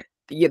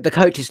 the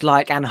coach is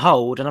like, and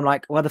hold. And I'm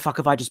like, where the fuck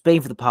have I just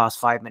been for the past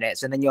 5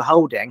 minutes? And then you're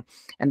holding.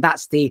 And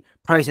that's the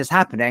process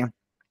happening.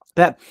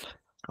 But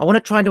I want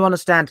to try to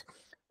understand,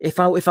 if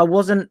I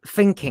wasn't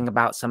thinking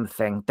about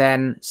something,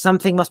 then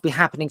something must be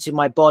happening to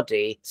my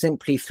body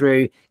simply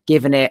through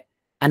giving it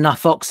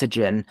enough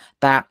oxygen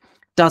that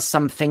does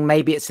something.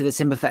 Maybe it's to the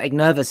sympathetic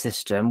nervous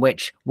system,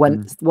 which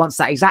once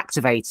that is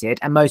activated,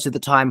 and most of the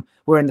time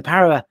we're in the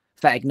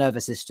parasympathetic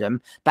nervous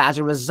system, that as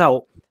a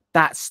result,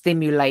 that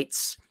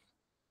stimulates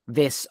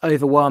this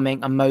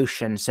overwhelming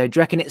emotion. So do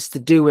you reckon it's to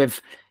do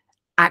with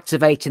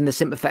activating the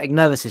sympathetic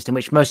nervous system,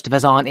 which most of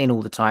us aren't in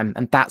all the time,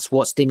 and that's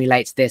what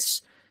stimulates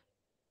this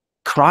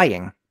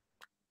crying?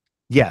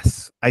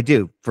 Yes, I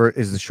do,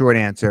 is the short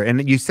answer.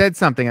 And you said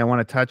something I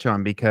want to touch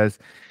on, because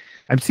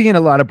I'm seeing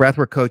a lot of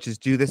breathwork coaches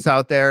do this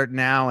out there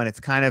now, and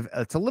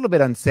it's a little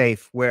bit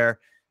unsafe, where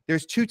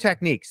there's two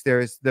techniques.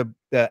 There's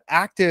the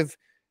active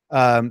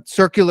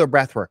circular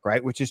breathwork,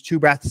 right, which is 2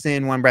 breaths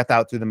in, 1 breath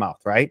out through the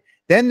mouth, right?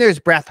 Then there's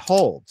breath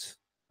holds,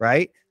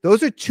 right?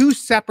 Those are 2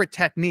 separate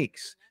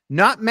techniques,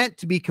 not meant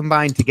to be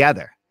combined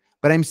together.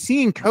 But I'm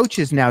seeing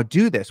coaches now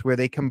do this, where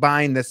they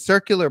combine the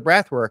circular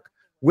breathwork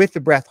with the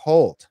breath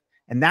hold.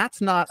 And that's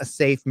not a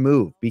safe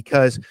move,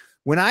 because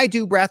when I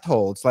do breath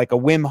holds, like a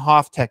Wim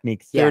Hof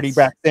technique, 30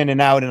 breaths in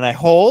and out, and I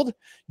hold,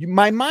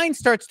 my mind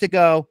starts to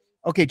go,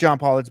 okay, John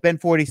Paul, it's been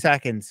 40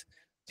 seconds.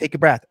 Take a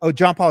breath. Oh,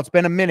 John Paul, it's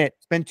been a minute.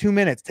 It's been 2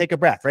 minutes. Take a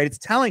breath, right? It's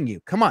telling you,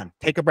 come on,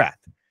 take a breath.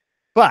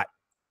 But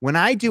when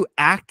I do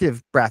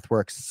active breath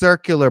work,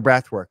 circular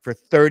breath work for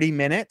 30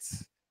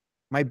 minutes,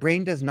 my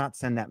brain does not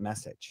send that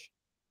message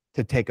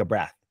to take a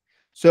breath.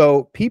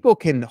 So people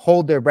can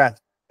hold their breath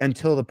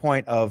until the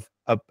point of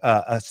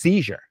a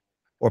seizure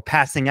or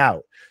passing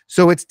out.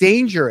 So it's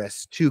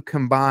dangerous to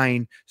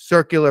combine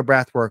circular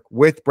breath work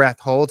with breath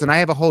holds. And I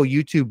have a whole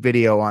YouTube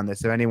video on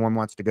this if anyone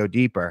wants to go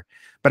deeper.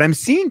 But I'm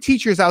seeing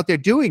teachers out there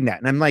doing that.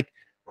 And I'm like,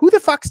 who the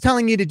fuck's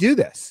telling you to do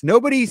this?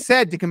 Nobody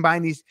said to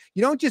combine these.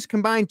 You don't just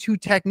combine 2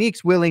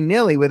 techniques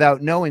willy-nilly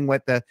without knowing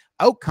what the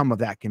outcome of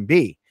that can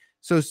be.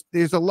 So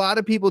there's a lot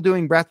of people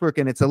doing breath work,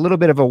 and it's a little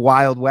bit of a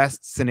Wild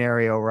West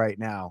scenario right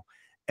now.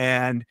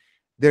 And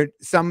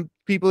some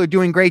people are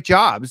doing great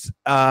jobs,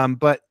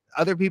 but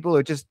other people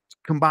are just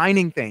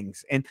combining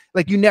things. And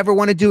like, you never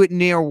want to do it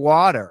near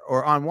water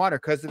or on water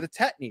because of the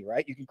tetany,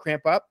 right? You can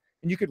cramp up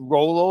and you could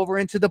roll over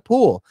into the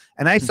pool.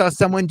 And I saw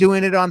someone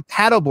doing it on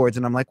paddle boards,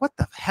 and I'm like, what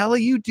the hell are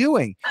you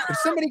doing? If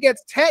somebody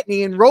gets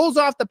tetany and rolls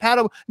off the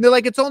paddle, and they're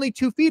like, it's only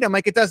 2 feet. I'm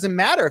like, it doesn't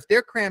matter. If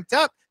they're cramped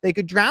up, they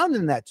could drown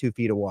in that 2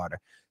 feet of water.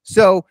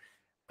 So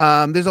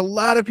there's a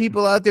lot of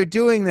people out there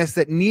doing this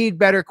that need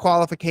better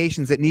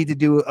qualifications, that need to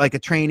do like a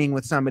training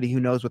with somebody who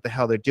knows what the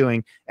hell they're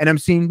doing. And I'm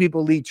seeing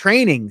people lead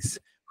trainings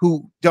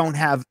who don't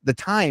have the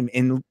time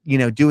in,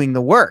 doing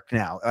the work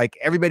now. Like,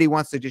 everybody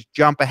wants to just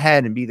jump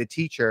ahead and be the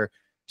teacher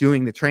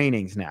doing the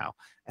trainings now.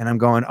 And I'm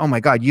going, oh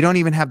my God, you don't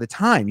even have the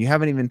time. You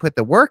haven't even put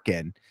the work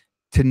in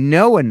to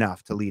know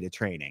enough to lead a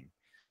training.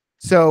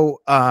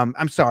 So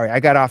I'm sorry, I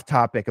got off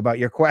topic about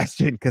your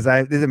question, because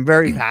I'm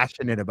very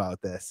passionate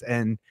about this.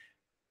 And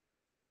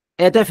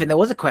Yeah, definitely. There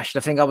was a question.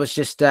 I think I was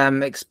just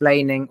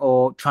explaining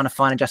or trying to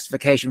find a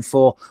justification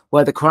for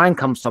where the crying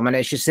comes from. And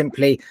it's just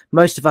simply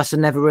most of us are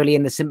never really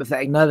in the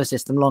sympathetic nervous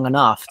system long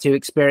enough to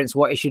experience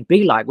what it should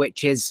be like,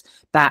 which is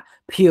that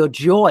pure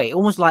joy,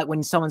 almost like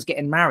when someone's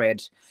getting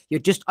married.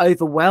 You're just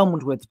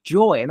overwhelmed with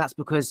joy. And that's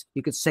because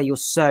you could say you're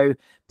so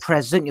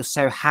present, you're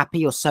so happy,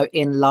 you're so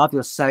in love,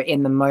 you're so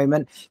in the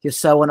moment, you're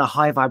so on a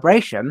high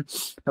vibration.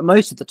 But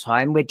most of the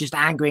time, we're just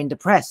angry and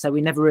depressed. So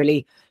we never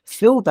really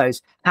feel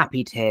those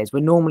happy tears. We're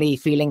normally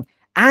feeling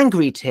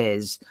angry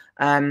tears.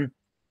 Do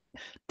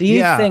you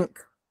Yeah. think?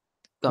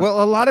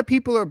 Well, a lot of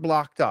people are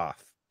blocked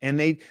off,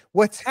 and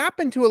what's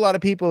happened to a lot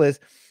of people is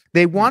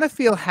they want to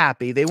feel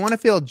happy, they want to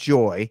feel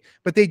joy,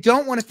 but they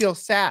don't want to feel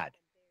sad,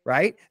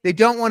 right? They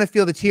don't want to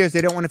feel the tears,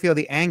 they don't want to feel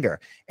the anger.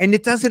 And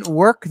it doesn't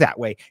work that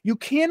way. You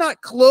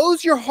cannot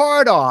close your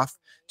heart off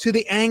to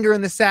the anger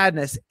and the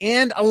sadness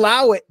and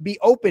allow it be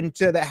open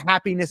to the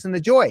happiness and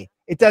the joy.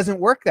 It doesn't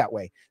work that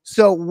way.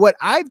 So what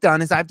I've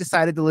done is I've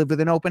decided to live with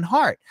an open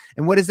heart.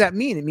 And what does that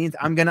mean? It means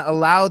I'm going to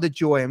allow the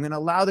joy, I'm going to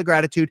allow the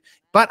gratitude,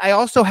 but I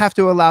also have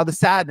to allow the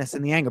sadness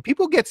and the anger.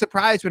 People get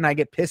surprised when I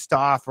get pissed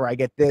off or I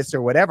get this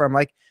or whatever. I'm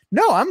like,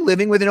 no, I'm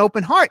living with an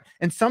open heart.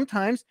 And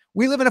sometimes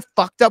we live in a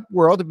fucked up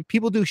world where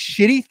people do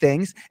shitty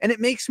things and it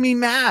makes me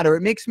mad or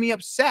it makes me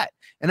upset.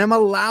 And I'm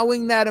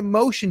allowing that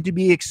emotion to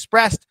be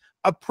expressed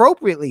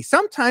appropriately.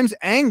 Sometimes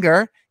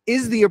anger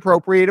is the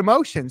appropriate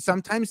emotion.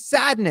 Sometimes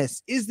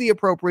sadness is the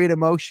appropriate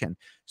emotion.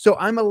 So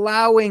I'm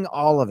allowing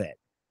all of it.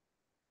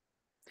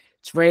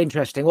 It's very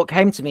interesting. What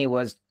came to me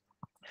was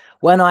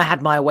when I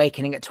had my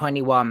awakening at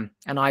 21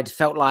 and I'd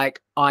felt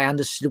like I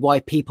understood why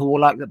people were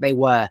like that they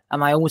were,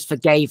 and I always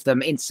forgave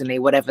them instantly,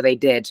 whatever they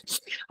did.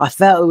 I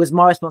felt it was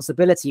my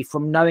responsibility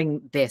from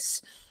knowing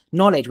this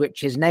knowledge,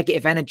 which is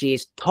negative energy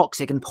is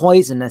toxic and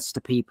poisonous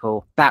to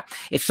people, that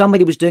if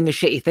somebody was doing a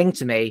shitty thing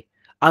to me,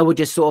 I would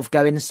just sort of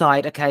go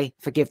inside, okay,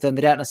 forgive them,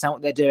 they don't understand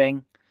what they're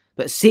doing.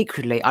 But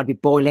secretly, I'd be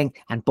boiling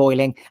and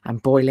boiling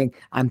and boiling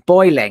and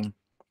boiling.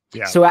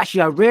 Yeah. So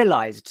actually, I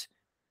realized,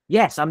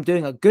 yes, I'm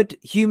doing a good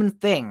human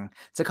thing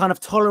to kind of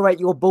tolerate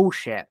your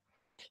bullshit.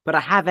 But I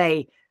have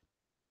I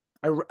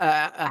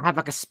have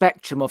like a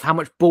spectrum of how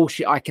much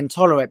bullshit I can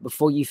tolerate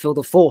before you feel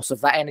the force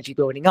of that energy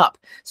building up.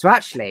 So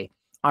actually,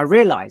 I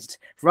realized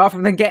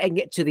rather than getting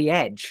it to the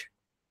edge,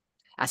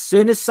 as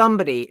soon as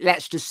somebody,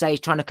 let's just say, is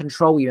trying to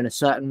control you in a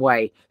certain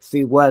way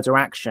through words or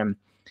action,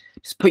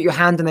 just put your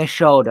hand on their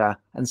shoulder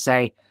and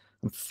say,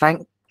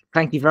 thank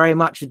you very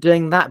much for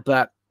doing that,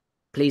 but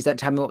please don't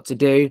tell me what to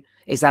do.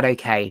 Is that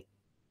okay?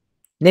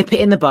 Nip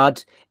it in the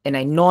bud in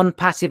a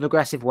non-passive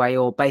aggressive way,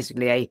 or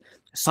basically a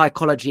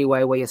psychology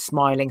way where you're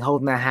smiling,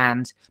 holding their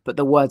hand, but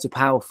the words are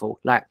powerful.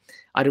 Like,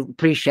 I'd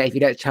appreciate if you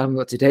don't tell me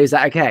what to do. Is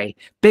that okay?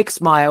 Big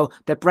smile,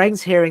 their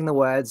brain's hearing the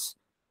words,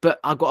 but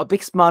I've got a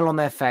big smile on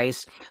their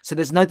face. So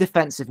there's no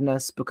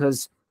defensiveness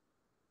because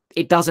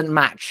it doesn't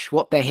match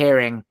what they're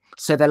hearing.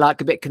 So they're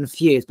like a bit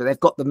confused, but they've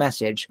got the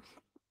message.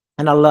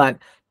 And I learned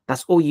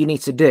that's all you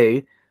need to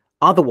do.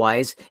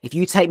 Otherwise, if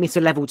you take me to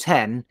level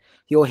 10,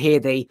 you'll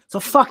hear so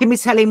fucking me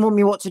telling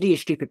me what to do, you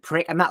stupid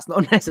prick. And that's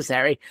not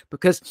necessary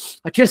because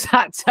I just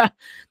had to,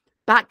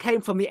 that came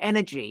from the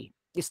energy.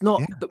 It's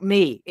not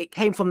me. It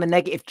came from the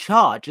negative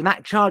charge. And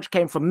that charge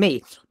came from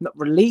me not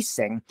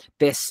releasing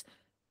this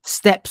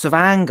steps of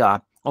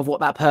anger of what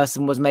that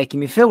person was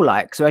making me feel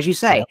like. So as you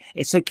say,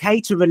 it's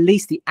okay to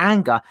release the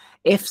anger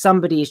if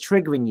somebody is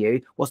triggering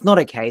you. What's not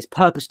okay is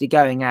purposely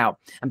going out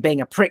and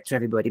being a prick to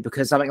everybody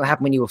because something that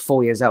happened when you were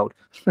 4 years old.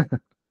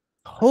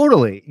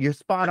 Totally. You're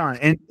spot on.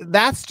 And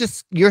that's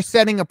just, you're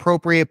setting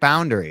appropriate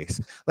boundaries.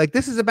 Like,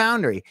 this is a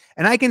boundary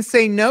and I can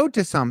say no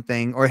to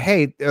something or,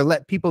 hey, or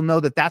let people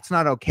know that that's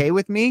not okay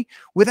with me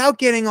without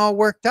getting all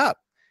worked up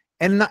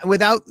and not,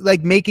 without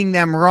like making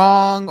them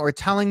wrong or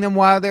telling them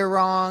why they're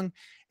wrong.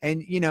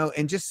 And, you know,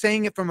 and just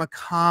saying it from a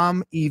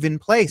calm, even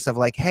place of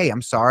like, hey,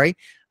 I'm sorry.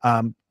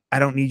 I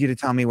don't need you to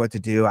tell me what to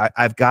do.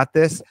 I've got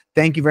this.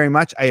 Thank you very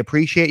much. I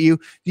appreciate you.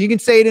 You can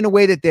say it in a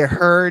way that they're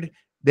heard,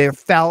 they're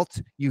felt,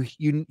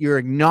 you're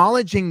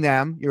acknowledging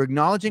them, you're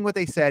acknowledging what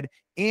they said,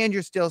 and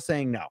you're still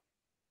saying no,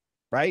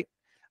 right?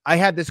 I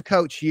had this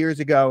coach years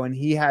ago and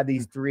he had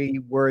these 3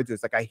 words.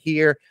 It's like, I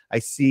hear, I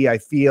see, I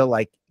feel,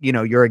 like, you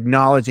know, you're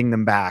acknowledging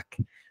them back,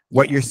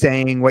 what you're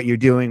saying, what you're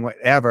doing,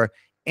 whatever.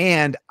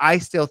 And I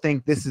still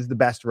think this is the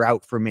best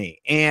route for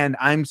me. And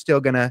I'm still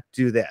going to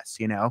do this,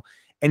 you know?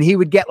 And he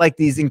would get like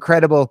these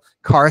incredible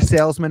car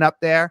salesmen up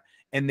there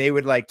and they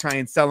would like try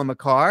and sell him a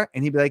car.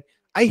 And he'd be like,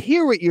 I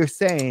hear what you're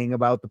saying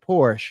about the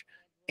Porsche.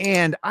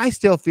 And I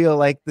still feel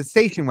like the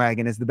station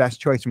wagon is the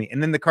best choice for me.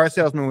 And then the car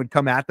salesman would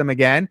come at them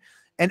again.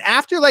 And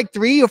after like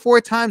 3 or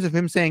 4 times of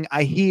him saying,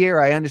 I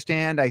hear, I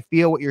understand, I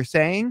feel what you're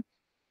saying,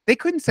 they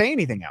couldn't say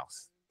anything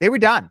else. They were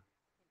done.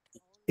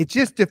 It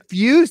just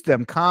diffused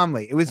them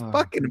calmly. It was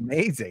fucking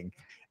amazing.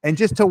 And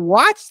just to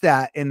watch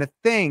that in the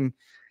thing,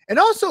 and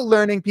also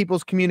learning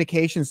people's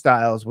communication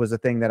styles was a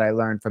thing that I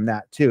learned from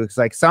that too. It's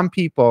like some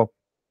people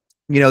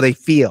they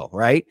feel,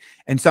 right?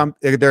 And some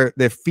they're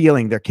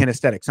feeling, they're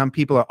kinesthetic. Some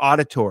people are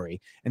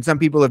auditory and some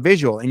people are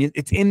visual, and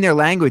it's in their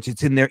language,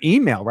 it's in their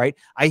email, right?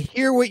 I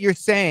hear what you're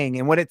saying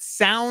and what it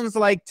sounds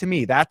like to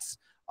me. That's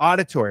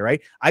auditory,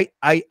 right?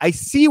 I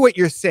see what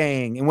you're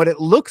saying and what it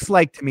looks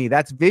like to me.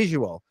 That's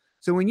visual.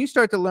 So when you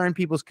start to learn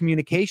people's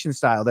communication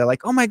style, they're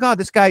like, oh my God,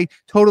 this guy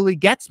totally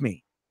gets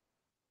me.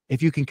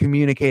 If you can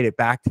communicate it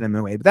back to them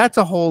in a way. But that's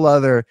a whole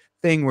other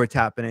thing we're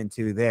tapping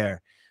into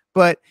there.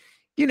 But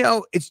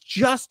it's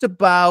just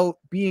about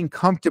being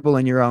comfortable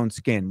in your own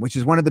skin, which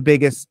is one of the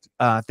biggest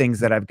things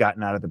that I've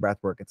gotten out of the breath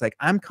work. It's like,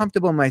 I'm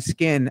comfortable in my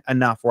skin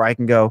enough where I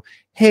can go,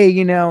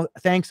 hey,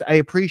 thanks. I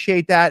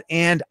appreciate that.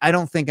 And I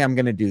don't think I'm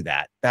going to do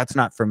that. That's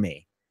not for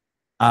me.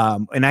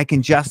 And I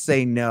can just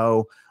say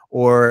no,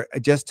 or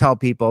just tell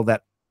people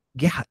that,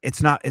 yeah,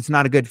 it's not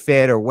a good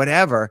fit or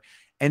whatever,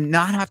 and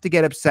not have to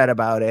get upset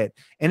about it.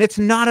 And it's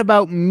not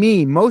about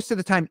me most of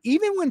the time.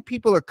 Even when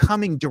people are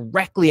coming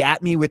directly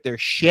at me with their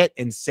shit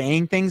and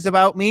saying things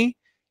about me,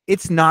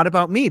 it's not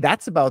about me.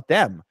 That's about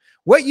them.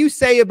 What you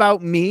say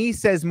about me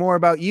says more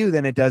about you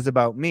than it does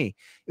about me.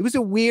 It was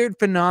a weird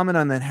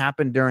phenomenon that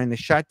happened during the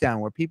shutdown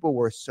where people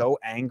were so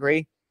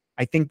angry.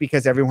 I think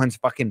because everyone's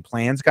fucking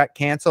plans got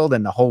canceled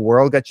and the whole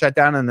world got shut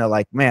down, and they're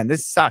like, man,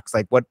 this sucks.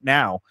 Like, what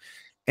now?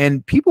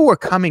 And people were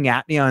coming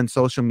at me on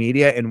social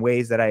media in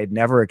ways that I had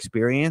never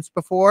experienced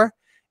before.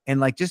 And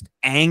like just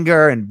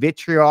anger and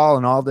vitriol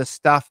and all this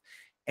stuff.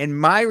 And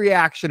my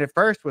reaction at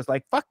first was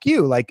like, fuck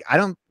you. Like, I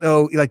don't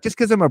know, like, just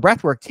because I'm a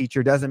breathwork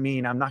teacher doesn't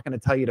mean I'm not going to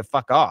tell you to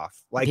fuck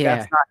off. Like,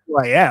 that's not who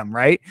I am,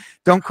 right?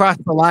 Don't cross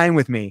the line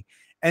with me.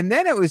 And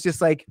then it was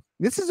just like,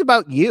 this is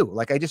about you.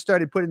 Like, I just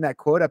started putting that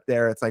quote up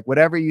there. It's like,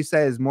 whatever you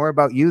say is more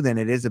about you than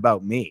it is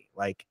about me.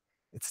 Like,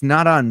 it's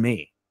not on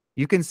me.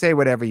 You can say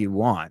whatever you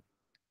want.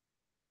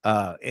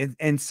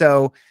 And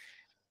so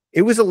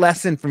it was a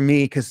lesson for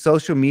me because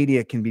social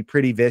media can be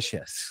pretty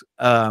vicious.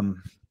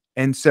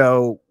 And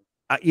so,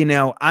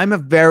 I'm a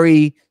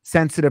very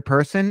sensitive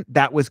person.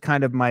 That was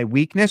kind of my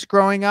weakness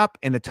growing up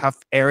in a tough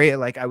area.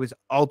 Like, I was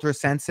ultra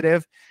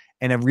sensitive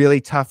in a really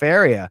tough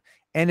area.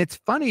 And it's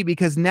funny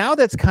because now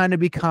that's kind of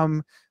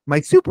become my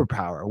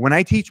superpower. When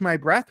I teach my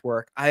breath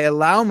work, I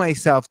allow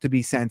myself to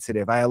be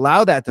sensitive. I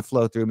allow that to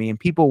flow through me, and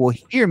people will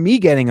hear me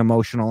getting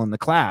emotional in the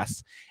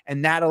class,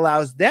 and that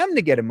allows them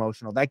to get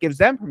emotional. That gives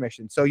them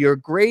permission. So your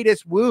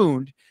greatest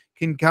wound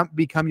can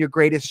become your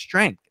greatest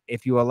strength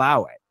if you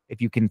allow it, if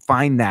you can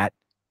find that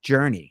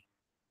journey.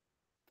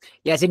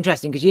 Yeah, it's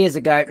interesting because years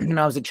ago when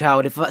I was a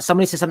child, if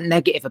somebody says something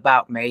negative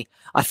about me,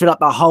 I feel like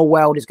the whole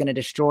world is going to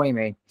destroy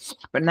me.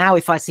 But now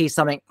if I see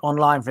something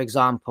online, for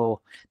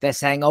example, they're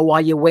saying, oh, why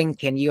are you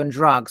winking? You're on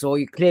drugs, or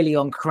you're clearly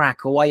on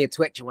crack, or why you're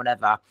twitching,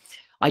 whatever.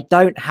 I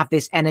don't have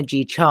this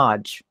energy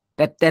charge.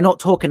 They're not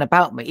talking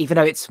about me, even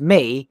though it's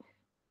me.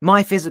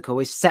 My physical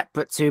is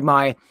separate to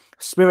my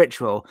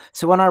spiritual.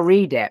 So when I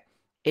read it,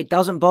 it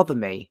doesn't bother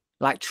me,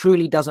 like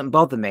truly doesn't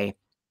bother me.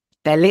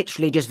 They're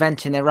literally just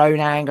venting their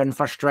own anger and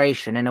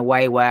frustration in a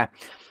way where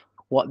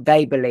what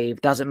they believe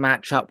doesn't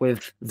match up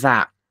with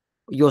that.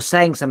 You're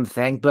saying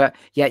something, but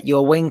yet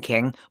you're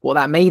winking. What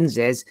that means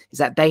is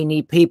that they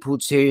need people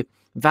to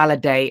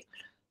validate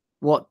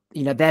what,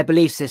 their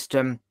belief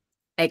system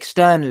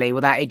externally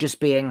without it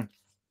just being,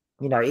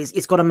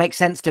 it's got to make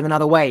sense to them in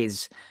other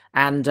ways.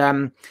 And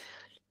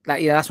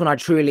that's when I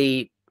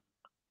truly...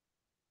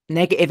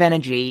 Negative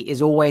energy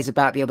is always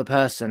about the other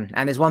person.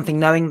 And there's one thing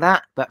knowing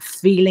that, but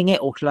feeling it,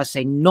 or shall I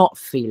say not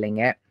feeling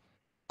it,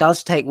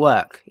 does take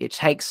work. It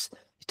takes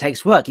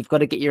work. You've got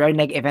to get your own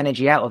negative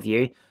energy out of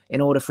you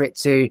in order for it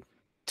to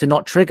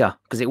not trigger,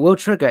 because it will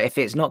trigger if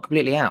it's not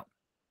completely out.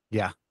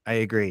 Yeah, I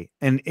agree.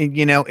 And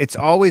it's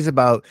always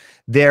about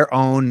their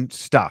own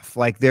stuff.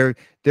 Like they're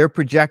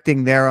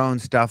projecting their own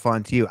stuff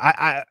onto you.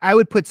 I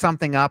would put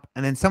something up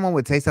and then someone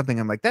would say something.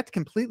 I'm like, that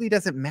completely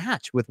doesn't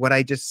match with what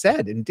I just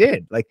said and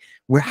did. Like,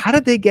 how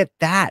did they get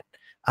that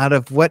out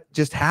of what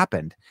just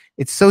happened?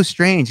 It's so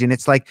strange. And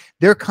it's like,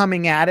 they're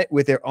coming at it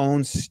with their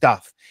own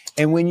stuff.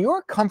 And when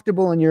you're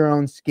comfortable in your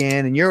own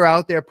skin and you're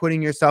out there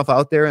putting yourself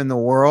out there in the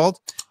world,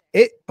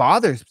 it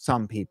bothers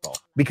some people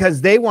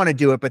because they want to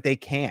do it, but they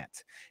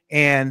can't.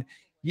 And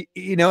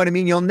you know what I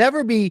mean? You'll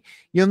never be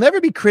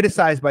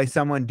criticized by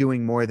someone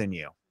doing more than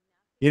you.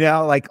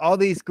 Like all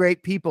these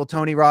great people,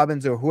 Tony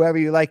Robbins or whoever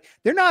you like,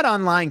 they're not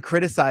online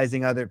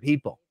criticizing other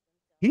people.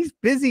 He's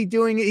busy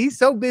doing it. He's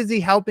so busy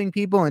helping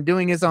people and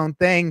doing his own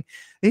thing.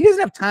 He doesn't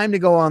have time to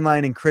go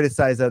online and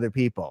criticize other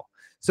people.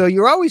 So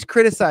you're always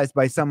criticized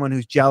by someone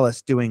who's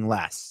jealous doing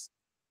less.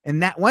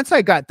 And that once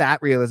I got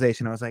that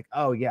realization, I was like,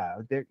 oh yeah,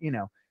 there,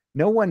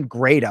 no one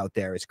great out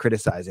there is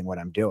criticizing what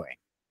I'm doing.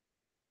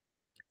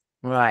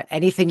 Right.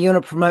 Anything you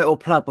want to promote or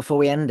plug before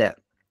we end it?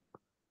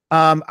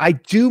 I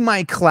do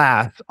my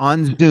class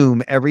on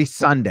Zoom every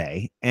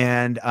Sunday,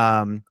 and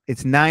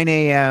it's 9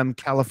 a.m.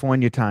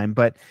 California time,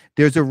 but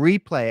there's a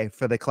replay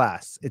for the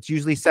class. It's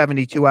usually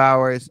 72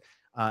 hours.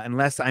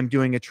 unless I'm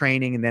doing a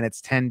training and then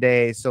it's 10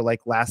 days. So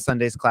like last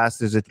Sunday's class,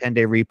 there's a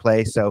 10-day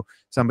replay. So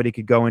somebody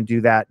could go and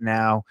do that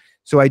now.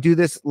 So I do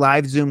this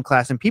live Zoom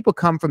class, and people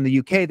come from the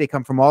UK. They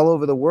come from all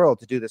over the world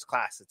to do this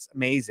class. It's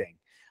amazing.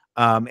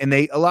 And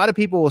a lot of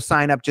people will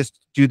sign up just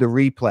to do the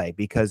replay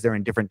because they're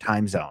in different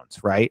time zones,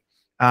 right?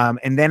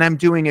 And then I'm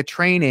doing a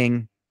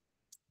training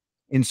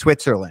in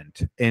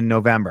Switzerland in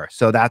November.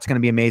 So that's going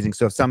to be amazing.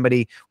 So if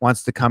somebody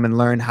wants to come and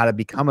learn how to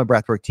become a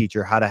breathwork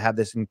teacher, how to have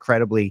this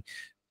incredibly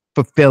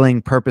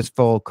fulfilling,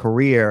 purposeful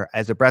career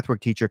as a breathwork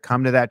teacher,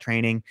 come to that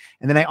training.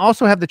 And then I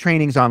also have the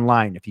trainings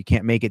online if you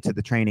can't make it to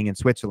the training in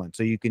Switzerland.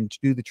 So you can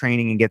do the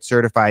training and get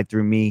certified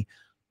through me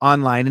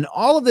online. And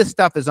all of this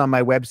stuff is on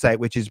my website,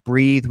 which is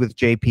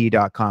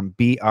breathewithjp.com,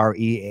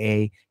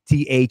 BREATHE.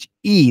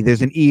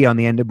 There's an E on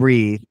the end of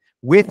breathe,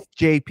 with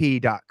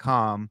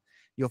jp.com.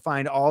 You'll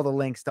find all the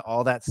links to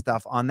all that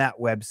stuff on that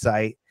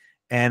website.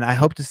 And I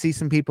hope to see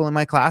some people in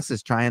my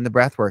classes trying the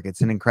breath work.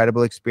 It's an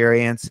incredible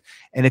experience.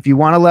 And if you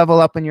want to level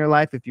up in your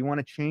life, if you want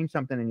to change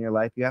something in your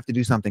life, you have to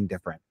do something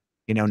different.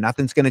 You know,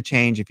 nothing's going to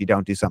change if you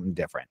don't do something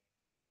different.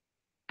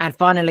 And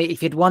finally,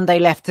 if you'd one day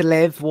left to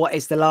live, what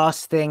is the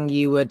last thing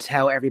you would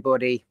tell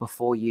everybody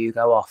before you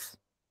go off?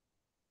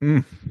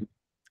 I'm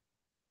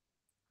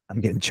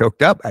getting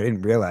choked up. I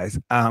didn't realize.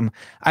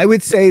 I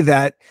would say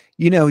that,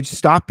 you know,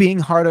 stop being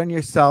hard on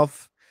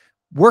yourself.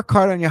 Work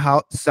hard on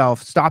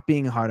yourself, stop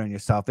being hard on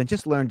yourself, and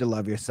just learn to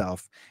love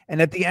yourself.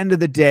 And at the end of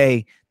the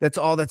day, that's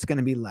all that's going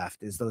to be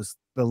left is the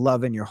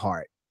love in your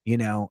heart, you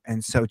know?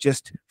 And so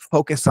just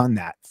focus on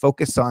that.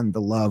 Focus on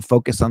the love,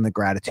 focus on the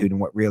gratitude and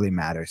what really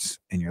matters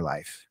in your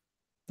life.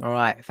 All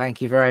right.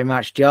 Thank you very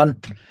much, John.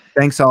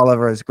 Thanks,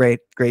 Oliver. It's great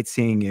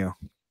seeing you.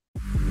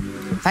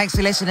 Thanks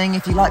for listening.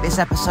 If you like this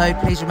episode,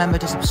 please remember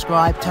to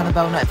subscribe, turn the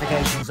bell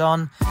notifications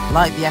on,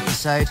 like the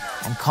episode,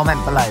 and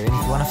comment below. And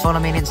if you want to follow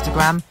me on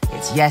Instagram,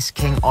 it's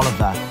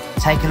YesKingOliver.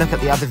 Take a look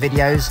at the other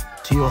videos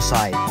to your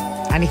side.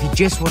 And if you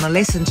just want to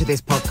listen to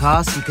this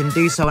podcast, you can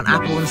do so on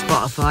Apple and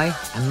Spotify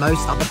and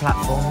most other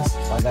platforms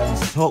by going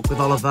to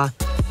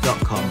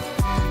talkwitholiver.com.